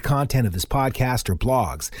any of the content of this podcast or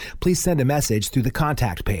blogs, please send a message through the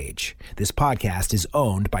contact page. This podcast is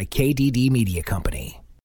owned by KDD Media Company.